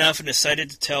had had enough and decided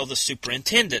to tell the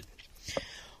superintendent.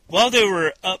 While they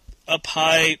were up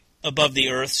high above the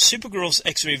earth, Supergirl's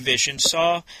X-ray vision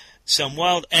saw some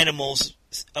wild animals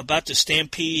about to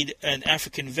stampede an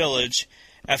African village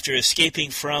after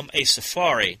escaping from a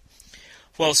safari.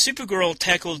 While Supergirl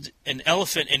tackled an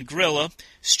elephant and gorilla,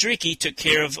 Streaky took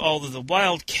care of all of the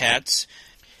wild cats,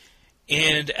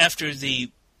 and after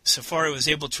the safari was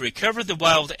able to recover the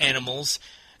wild animals,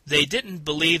 they didn't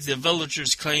believe the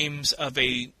villagers' claims of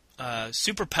a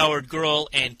superpowered girl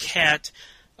and cat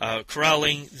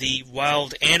corralling the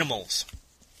wild animals.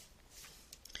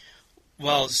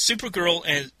 While Supergirl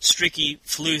and Streaky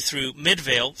flew through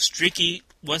Midvale, Streaky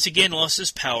once again lost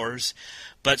his powers,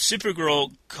 but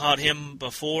Supergirl caught him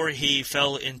before he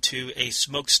fell into a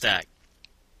smokestack.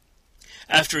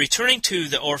 After returning to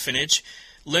the orphanage,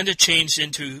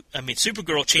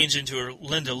 Supergirl changed into her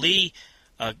Linda Lee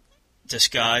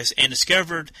disguise and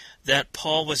discovered that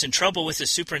Paul was in trouble with the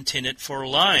superintendent for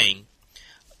lying.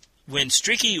 When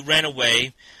Streaky ran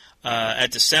away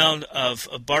at the sound of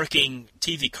a barking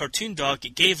TV cartoon dog,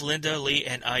 it gave Linda Lee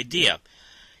an idea.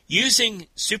 Using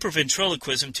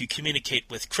superventriloquism to communicate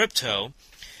with Krypto,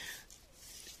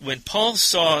 when Paul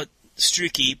saw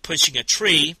Streaky pushing a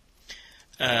tree,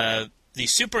 the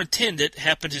superintendent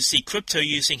happened to see Krypto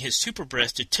using his super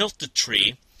breath to tilt the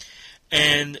tree,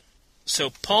 and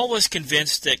so Paul was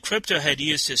convinced that Krypto had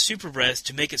used his super breath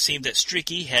to make it seem that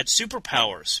Streaky had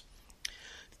superpowers.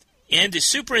 And the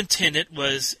superintendent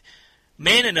was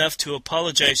man enough to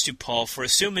apologize to Paul for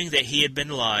assuming that he had been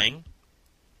lying.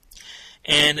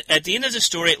 And at the end of the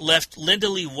story, it left Linda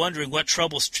Lee wondering what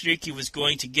trouble Streaky was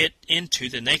going to get into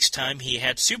the next time he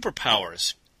had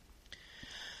superpowers.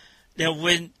 Now,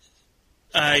 when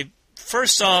I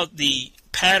first saw the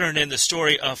pattern in the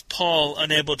story of Paul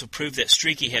unable to prove that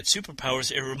Streaky had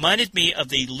superpowers, it reminded me of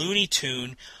the Looney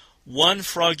Tune One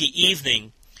Froggy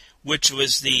Evening, which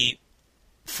was the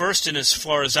first and, as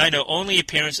far as I know, only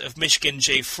appearance of Michigan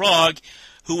J. Frog,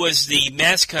 who was the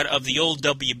mascot of the old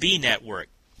WB network.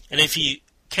 And if you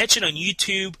catch it on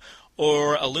YouTube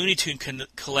or a Looney Tune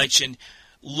collection,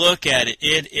 look at it.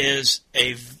 It is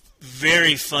a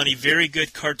very funny, very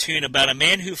good cartoon about a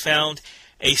man who found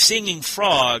a singing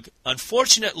frog.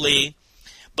 Unfortunately,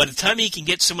 by the time he can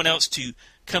get someone else to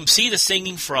come see the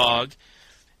singing frog,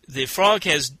 the frog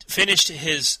has finished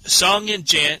his song and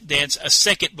dance a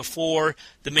second before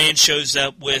the man shows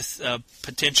up with a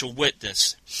potential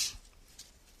witness.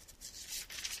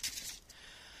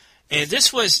 And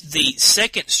this was the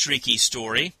second Streaky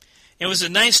story. It was a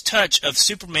nice touch of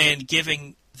Superman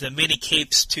giving the mini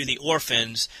capes to the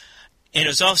orphans, and it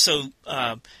was also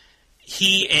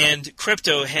he and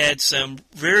Krypto had some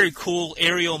very cool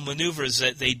aerial maneuvers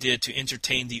that they did to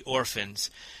entertain the orphans.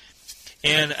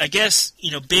 And I guess,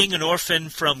 being an orphan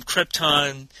from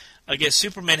Krypton, I guess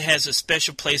Superman has a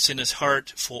special place in his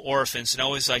heart for orphans, and I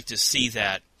always like to see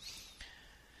that.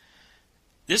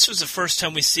 This was the first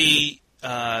time we see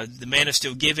the Man of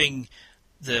Steel giving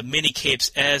the mini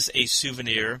capes as a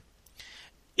souvenir.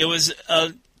 It was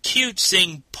cute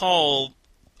seeing Paul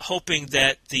hoping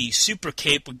that the super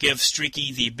cape would give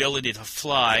Streaky the ability to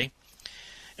fly.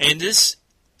 And this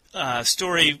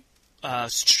story,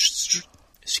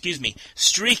 Streaky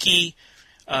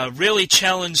really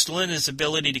challenged Linda's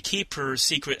ability to keep her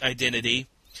secret identity.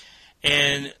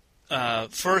 And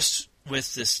first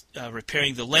with this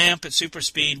repairing the lamp at super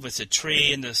speed with the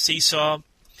tree and the seesaw.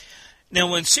 Now,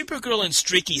 when Supergirl and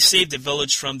Streaky saved the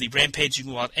village from the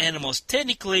rampaging wild animals,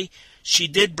 technically she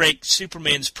did break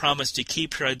Superman's promise to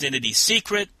keep her identity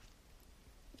secret.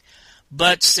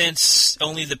 But since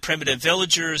only the primitive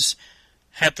villagers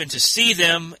happened to see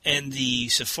them and the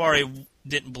Safari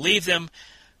didn't believe them,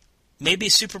 maybe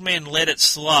Superman let it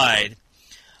slide.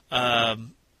 I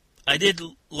did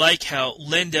like how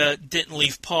Linda didn't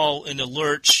leave Paul in the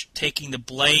lurch, taking the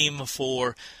blame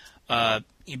for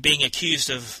being accused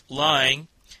of lying,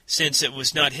 since it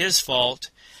was not his fault,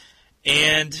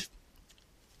 and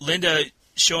Linda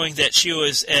showing that she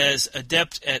was as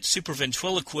adept at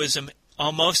superventriloquism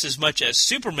almost as much as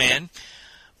Superman,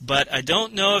 but I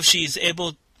don't know if she's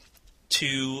able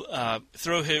to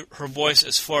throw her voice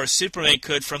as far as Superman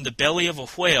could from the belly of a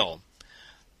whale.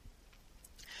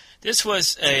 This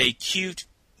was a cute,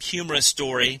 humorous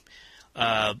story.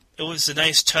 It was a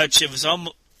nice touch. It was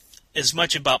almost as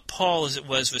much about Paul as it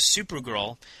was with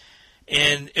Supergirl,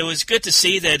 and it was good to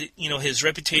see that his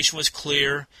reputation was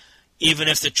clear, even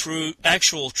if the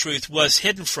actual truth was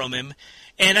hidden from him.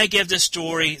 And I give this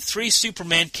story 3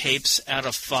 Superman capes out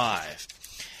of 5.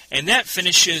 And that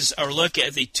finishes our look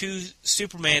at the 2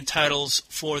 Superman titles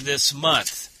for this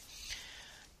month.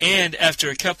 And after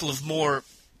a couple of more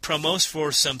promos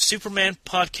for some Superman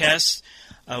podcasts,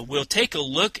 we'll take a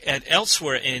look at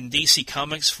elsewhere in DC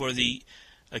Comics for the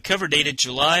cover dated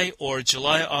July or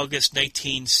July-August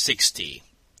 1960.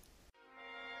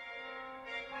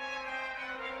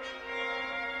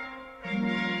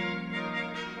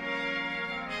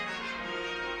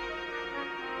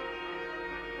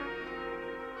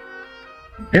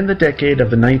 In the decade of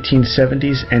the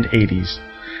 1970s and 80s,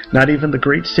 not even the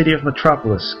great city of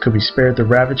Metropolis could be spared the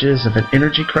ravages of an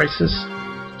energy crisis,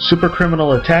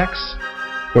 supercriminal attacks,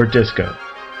 or disco.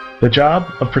 The job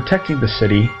of protecting the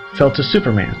city fell to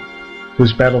Superman,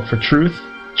 whose battle for truth,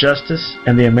 justice,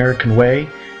 and the American way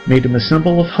made him a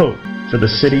symbol of hope for the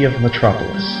city of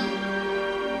Metropolis.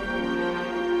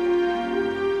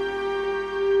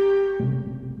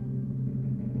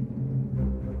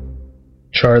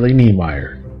 Charlie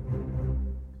Niemeyer,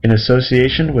 in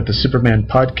association with the Superman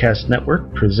Podcast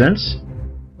Network, presents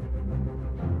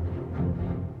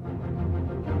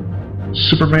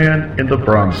Superman in the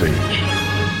Bronze Age.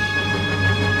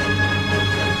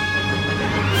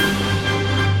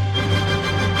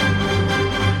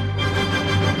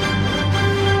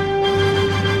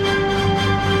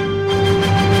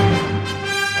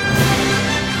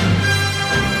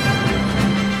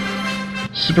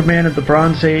 Superman of the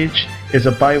Bronze Age is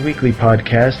a bi-weekly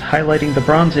podcast highlighting the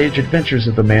Bronze Age adventures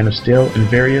of the Man of Steel in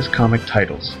various comic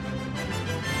titles.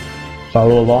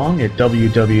 Follow along at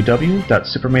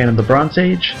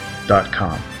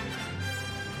www.supermaninthebronzeage.com.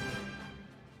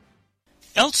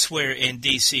 Elsewhere in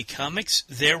DC Comics,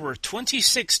 there were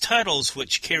 26 titles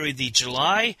which carried the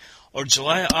July or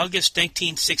July-August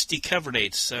 1960 cover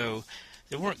dates, so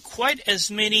There weren't quite as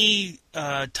many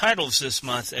titles this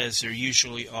month as there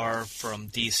usually are from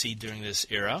DC during this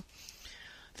era.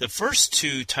 The first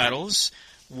two titles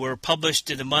were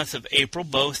published in the month of April,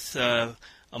 both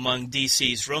among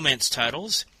DC's romance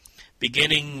titles,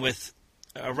 beginning with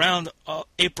around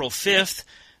April 5th,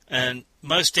 and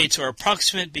most dates are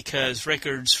approximate because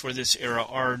records for this era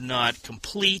are not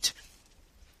complete.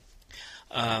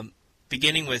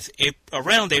 Beginning with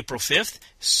around April 5th,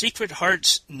 Secret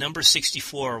Hearts number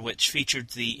 64, which featured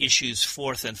the issue's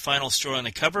fourth and final story on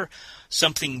the cover,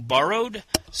 Something Borrowed,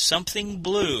 Something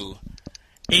Blue.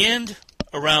 And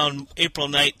around April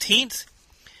 19th,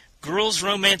 Girls'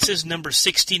 Romances number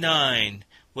 69,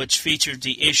 which featured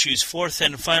the issue's fourth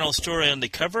and final story on the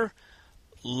cover,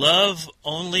 Love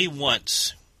Only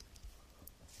Once.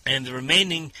 And the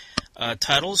remaining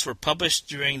titles were published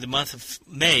during the month of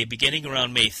May, beginning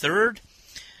around May 3rd,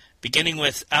 beginning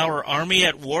with Our Army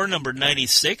at War number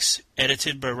 96,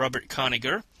 edited by Robert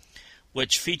Koniger,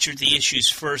 which featured the issue's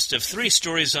first of three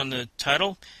stories on the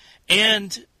title,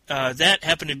 and that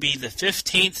happened to be the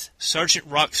 15th Sergeant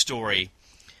Rock story,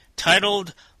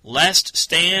 titled Last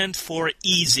Stand for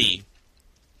Easy.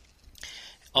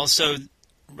 Also,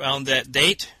 around that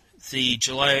date, the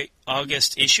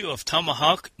July-August issue of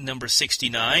Tomahawk number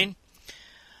 69,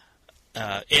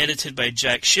 edited by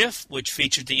Jack Schiff, which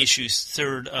featured the issue's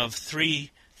third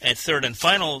and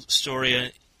final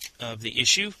story of the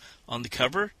issue on the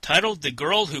cover, titled The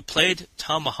Girl Who Played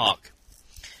Tomahawk.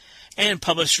 And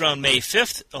published around May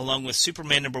 5th, along with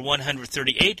Superman number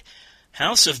 138,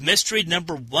 House of Mystery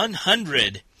number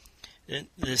 100.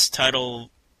 This title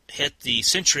hit the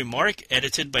century mark,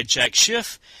 edited by Jack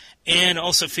Schiff, and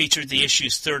also featured the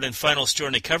issue's third and final story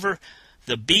on the cover,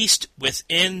 The Beast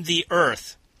Within the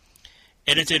Earth.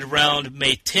 Edited around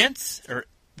May 10th, or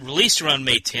released around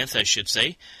May 10th, I should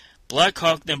say, Black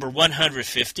Hawk number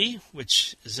 150,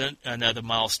 which is another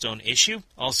milestone issue,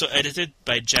 also edited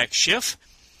by Jack Schiff,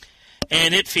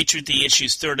 and it featured the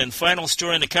issue's third and final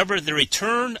story on the cover, The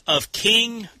Return of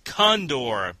King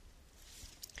Condor.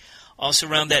 Also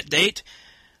around that date,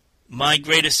 My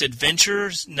Greatest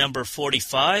Adventures number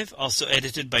 45, also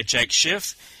edited by Jack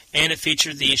Schiff, and it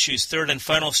featured the issue's third and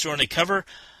final story on the cover,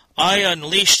 I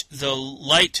Unleashed the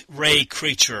Light Ray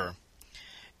Creature.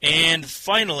 And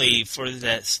finally, for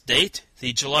that date,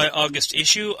 the July-August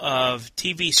issue of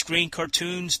TV Screen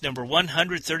Cartoons number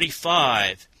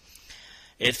 135.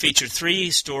 It featured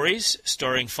three stories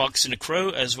starring Fox and the Crow,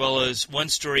 as well as one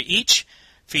story each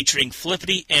featuring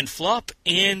Flippity and Flop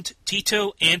and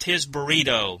Tito and his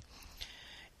Burrito.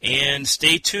 And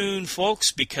stay tuned,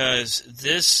 folks, because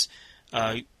this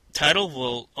title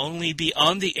will only be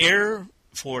on the air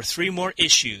for 3 more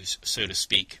issues, so to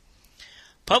speak.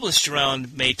 Published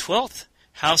around May 12th,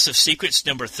 House of Secrets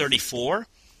number 34,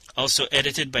 also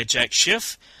edited by Jack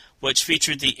Schiff, which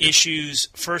featured the issue's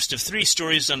first of 3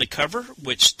 stories on the cover,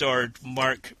 which starred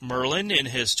Mark Merlin in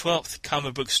his 12th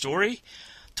comic book story,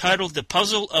 titled The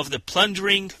Puzzle of the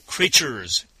Plundering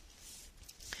Creatures.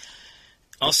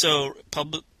 Also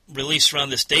released around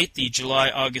this date, the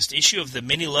July-August issue of The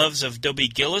Many Loves of Dobie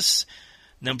Gillis,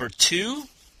 number 2,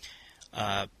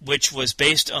 which was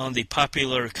based on the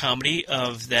popular comedy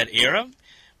of that era,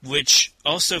 which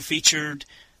also featured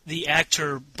the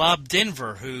actor Bob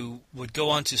Denver, who would go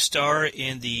on to star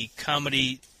in the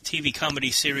TV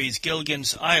comedy series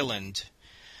Gilligan's Island.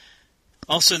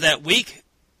 Also that week,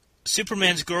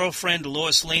 Superman's Girlfriend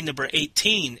Lois Lane number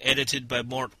 18, edited by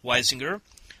Mort Weisinger,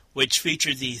 which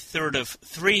featured the third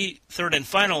and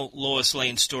final Lois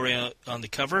Lane story on the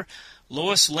cover,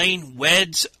 Lois Lane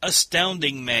Weds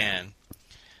Astounding Man.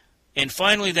 And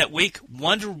finally that week,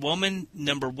 Wonder Woman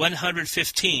number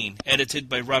 115, edited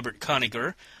by Robert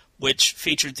Koniger, which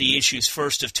featured the issue's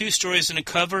first of 2 stories on the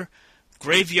cover,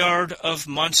 Graveyard of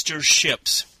Monster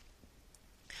Ships.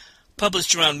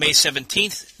 Published around May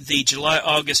 17th, the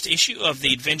July-August issue of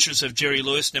The Adventures of Jerry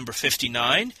Lewis number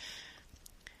 59,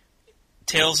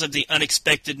 Tales of the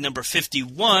Unexpected number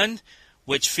 51,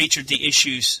 which featured the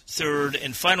issue's third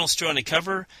and final story on the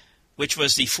cover, which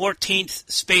was the 14th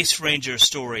Space Ranger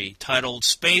story, titled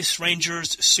Space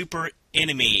Rangers Super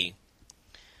Enemy.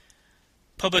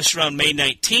 Published around May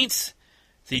 19th,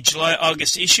 the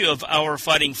July-August issue of Our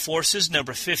Fighting Forces,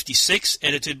 number 56,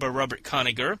 edited by Robert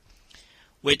Koniger,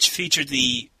 which featured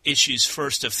the issue's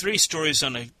first of 3 stories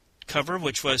on the cover,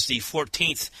 which was the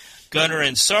 14th Gunner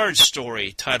and Sarge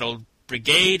story, titled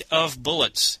Bridge of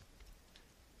Bullets.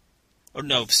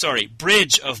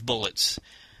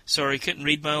 Sorry, couldn't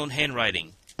read my own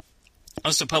handwriting.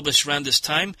 Also published around this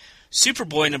time,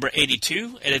 Superboy number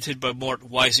 82, edited by Mort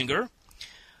Weisinger,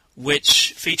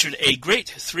 which featured a great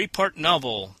three-part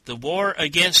novel, The War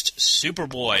Against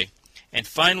Superboy. And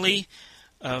finally,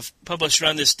 published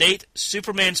around this date,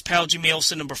 Superman's Pal Jimmy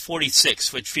Olsen number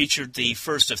 46, which featured the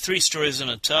first of 3 stories in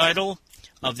the title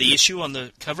of the issue on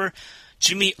the cover,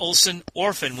 Jimmy Olsen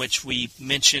Orphan, which we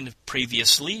mentioned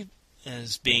previously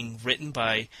as being written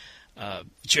by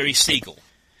Jerry Siegel.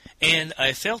 And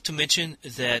I failed to mention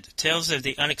that Tales of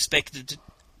the Unexpected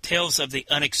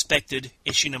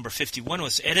issue number 51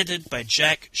 was edited by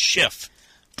Jack Schiff.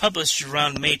 Published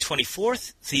around May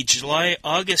 24th, the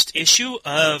July-August issue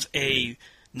of a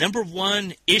number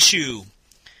 1 issue,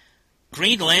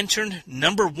 Green Lantern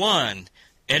number 1,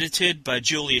 edited by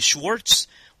Julia Schwartz,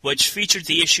 which featured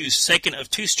the issue's second of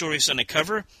 2 stories on the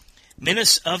cover,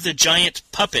 Menace of the Giant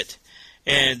Puppet.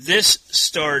 And this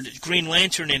starred Green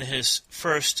Lantern in his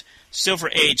first Silver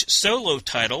Age solo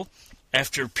title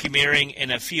after premiering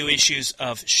in a few issues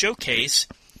of Showcase.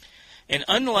 And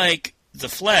unlike The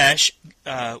Flash,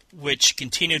 which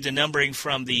continued the numbering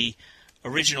from the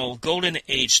original Golden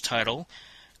Age title,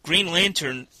 Green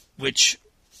Lantern, which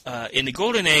in the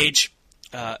Golden Age,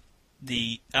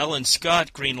 the Alan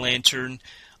Scott Green Lantern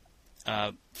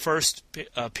first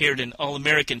appeared in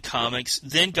All-American Comics,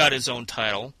 then got his own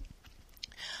title.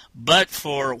 But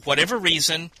for whatever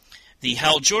reason, the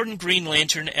Hal Jordan Green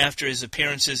Lantern, after his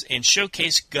appearances in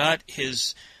Showcase, got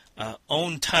his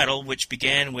own title, which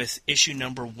began with issue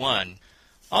number 1.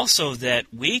 Also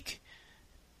that week,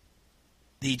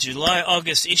 the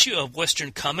July-August issue of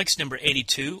Western Comics number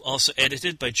 82, also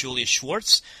edited by Julia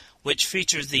Schwartz, which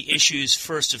features the issue's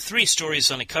first of 3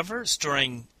 stories on the cover,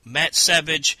 starring Matt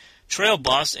Savage, Trail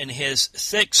Boss, in his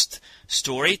 6th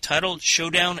story, titled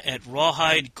Showdown at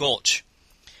Rawhide Gulch.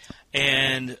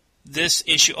 And this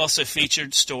issue also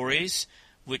featured stories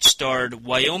which starred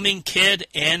Wyoming Kid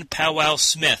and Powwow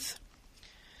Smith.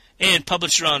 And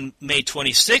published around May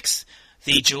 26th,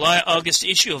 the July-August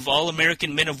issue of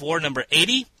All-American Men of War number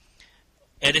 80,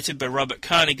 edited by Robert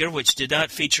Kanigher, which did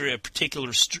not feature a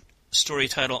particular story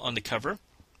title on the cover.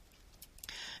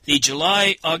 The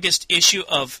July-August issue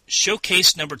of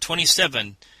Showcase number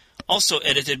 27, also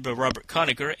edited by Robert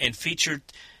Kanigher, and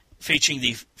featuring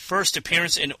the first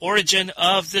appearance and origin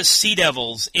of the Sea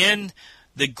Devils in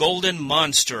The Golden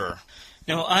Monster.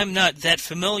 Now, I'm not that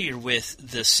familiar with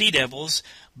the Sea Devils,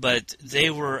 but they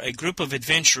were a group of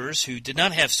adventurers who did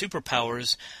not have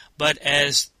superpowers, but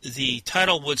as the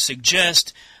title would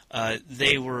suggest,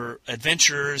 they were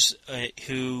adventurers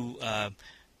who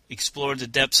explored the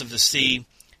depths of the sea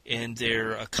in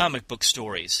their comic book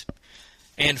stories.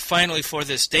 And finally, for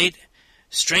this date,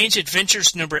 Strange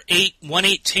Adventures number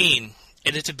 118,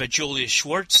 edited by Julia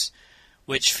Schwartz,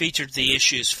 which featured the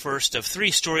issue's first of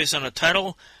 3 stories on a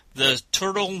title, The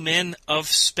Turtle Men of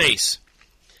Space.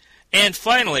 And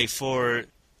finally, for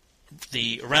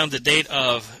around the date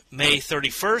of May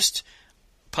 31st,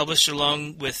 published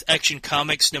along with Action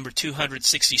Comics number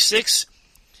 266,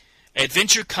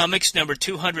 Adventure Comics number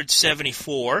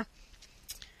 274,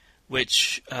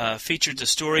 which featured the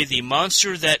story The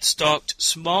Monster That Stalked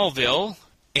Smallville,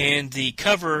 and the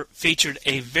cover featured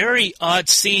a very odd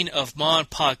scene of Ma and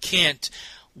Pa Kent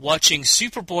watching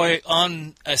Superboy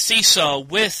on a seesaw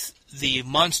with the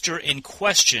monster in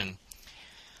question.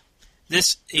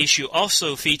 This issue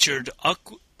also featured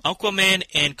Aquaman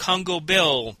and Congo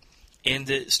Bill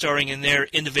starring in their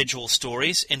individual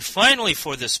stories. And finally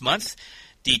for this month,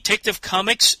 Detective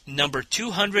Comics number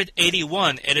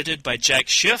 281, edited by Jack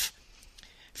Schiff,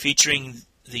 featuring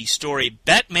the story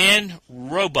Batman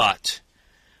Robot,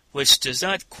 which does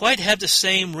not quite have the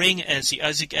same ring as the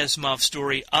Isaac Asimov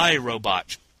story I,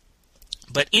 Robot.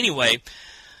 But anyway,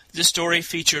 this story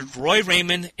featured Roy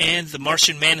Raymond and the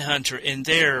Martian Manhunter in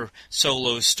their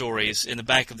solo stories in the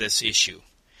back of this issue.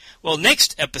 Well,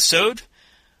 next episode,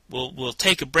 we'll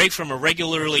take a break from a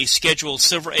regularly scheduled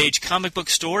Silver Age comic book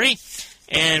story,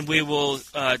 and we will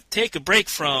take a break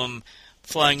from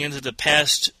flying into the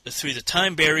past through the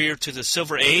time barrier to the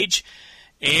Silver Age,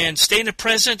 and stay in the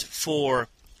present for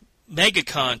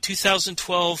MegaCon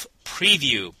 2012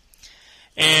 preview.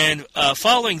 And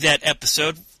following that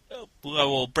episode, I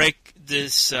will break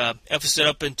this episode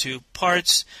up into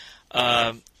parts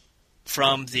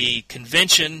from the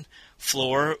convention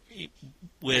floor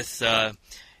with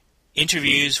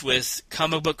interviews with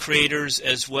comic book creators,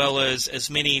 as well as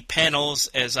many panels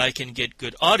as I can get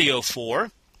good audio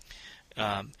for,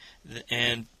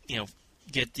 and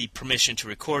get the permission to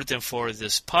record them for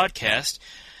this podcast.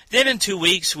 Then in 2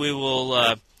 weeks we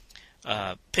will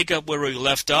pick up where we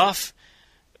left off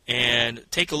and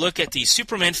take a look at the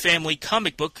Superman Family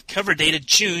comic book, cover dated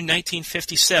June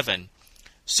 1957.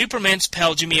 Superman's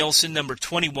Pal Jimmy Olsen number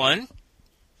 21.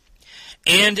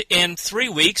 And in 3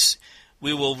 weeks,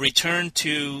 we will return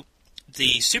to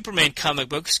the Superman comic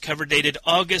books cover dated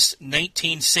August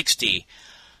 1960.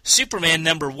 Superman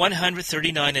number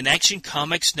 139 and Action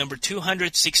Comics number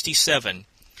 267.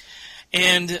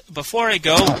 And before I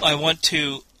go, I want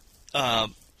to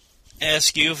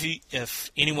ask you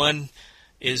if anyone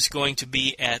is going to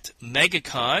be at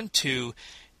MegaCon to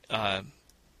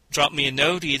drop me a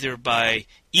note either by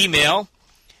email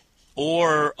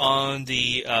or on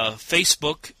the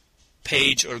Facebook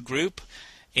page or group,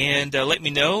 and let me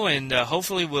know, and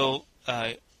hopefully we'll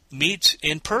meet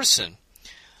in person.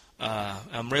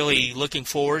 I'm really looking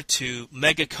forward to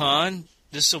MegaCon.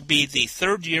 This will be the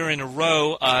 3rd year in a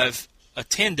row I've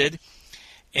attended,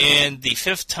 and the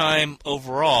 5th time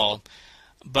overall,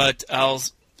 but I'll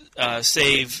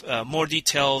save more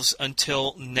details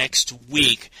until next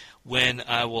week when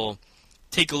I will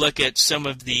take a look at some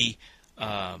of the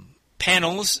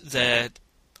panels that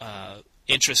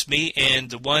interest me and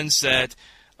the ones that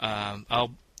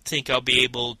I'll be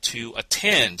able to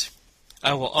attend.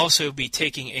 I will also be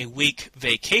taking a week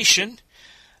vacation,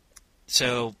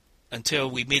 so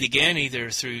until we meet again, either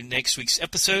through next week's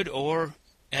episode or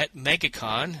at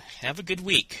MegaCon, have a good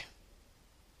week.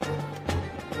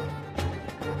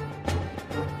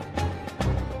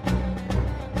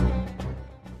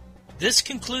 This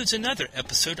concludes another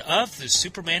episode of the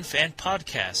Superman Fan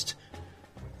Podcast.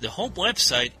 The home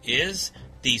website is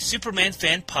the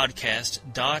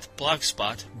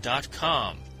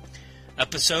supermanfanpodcast.blogspot.com.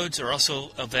 Episodes are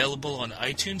also available on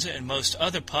iTunes and most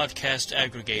other podcast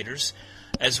aggregators,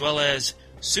 as well as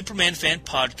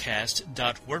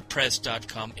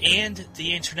supermanfanpodcast.wordpress.com and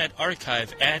the Internet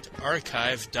Archive at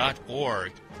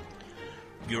archive.org.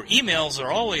 Your emails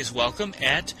are always welcome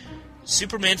at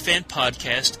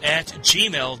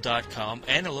supermanfanpodcast@gmail.com,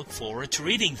 and I look forward to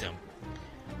reading them.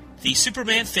 The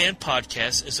Superman Fan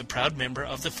Podcast is a proud member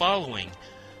of the following: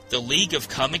 the League of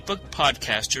Comic Book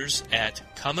Podcasters at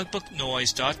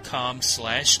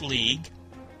comicbooknoise.com/league,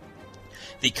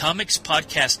 the Comics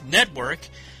Podcast Network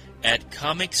at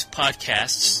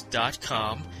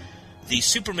comicspodcasts.com, the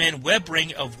Superman Web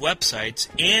Ring of websites,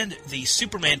 and the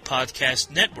Superman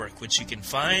Podcast Network, which you can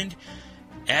find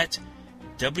at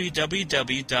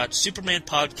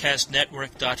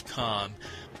www.supermanpodcastnetwork.com,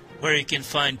 where you can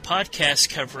find podcasts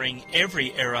covering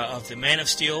every era of the Man of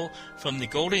Steel from the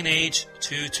Golden Age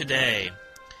to today.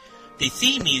 The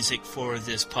theme music for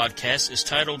this podcast is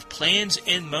titled Plans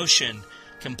in Motion,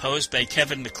 composed by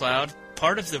Kevin MacLeod,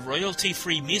 part of the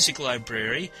royalty-free music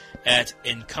library at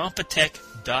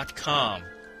incompetech.com.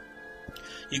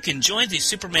 You can join the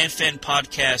Superman Fan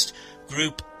Podcast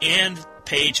group and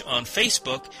page on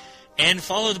Facebook, and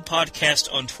follow the podcast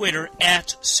on Twitter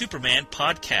at Superman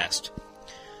Podcast.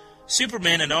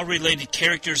 Superman and all related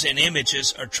characters and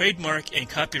images are trademark and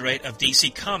copyright of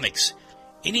DC Comics.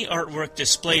 Any artwork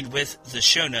displayed with the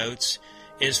show notes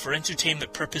is for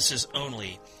entertainment purposes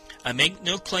only. I make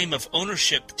no claim of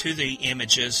ownership to the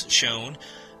images shown,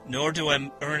 nor do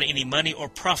I earn any money or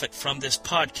profit from this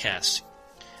podcast.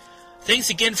 Thanks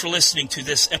again for listening to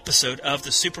this episode of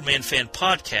the Superman Fan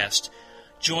Podcast.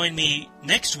 Join me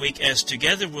next week as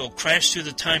together we'll crash through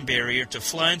the time barrier to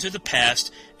fly into the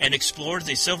past and explore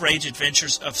the Silver Age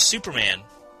adventures of Superman.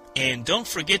 And don't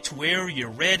forget to wear your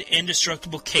red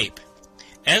indestructible cape.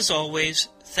 As always,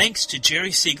 thanks to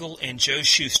Jerry Siegel and Joe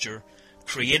Shuster,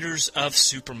 creators of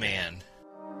Superman.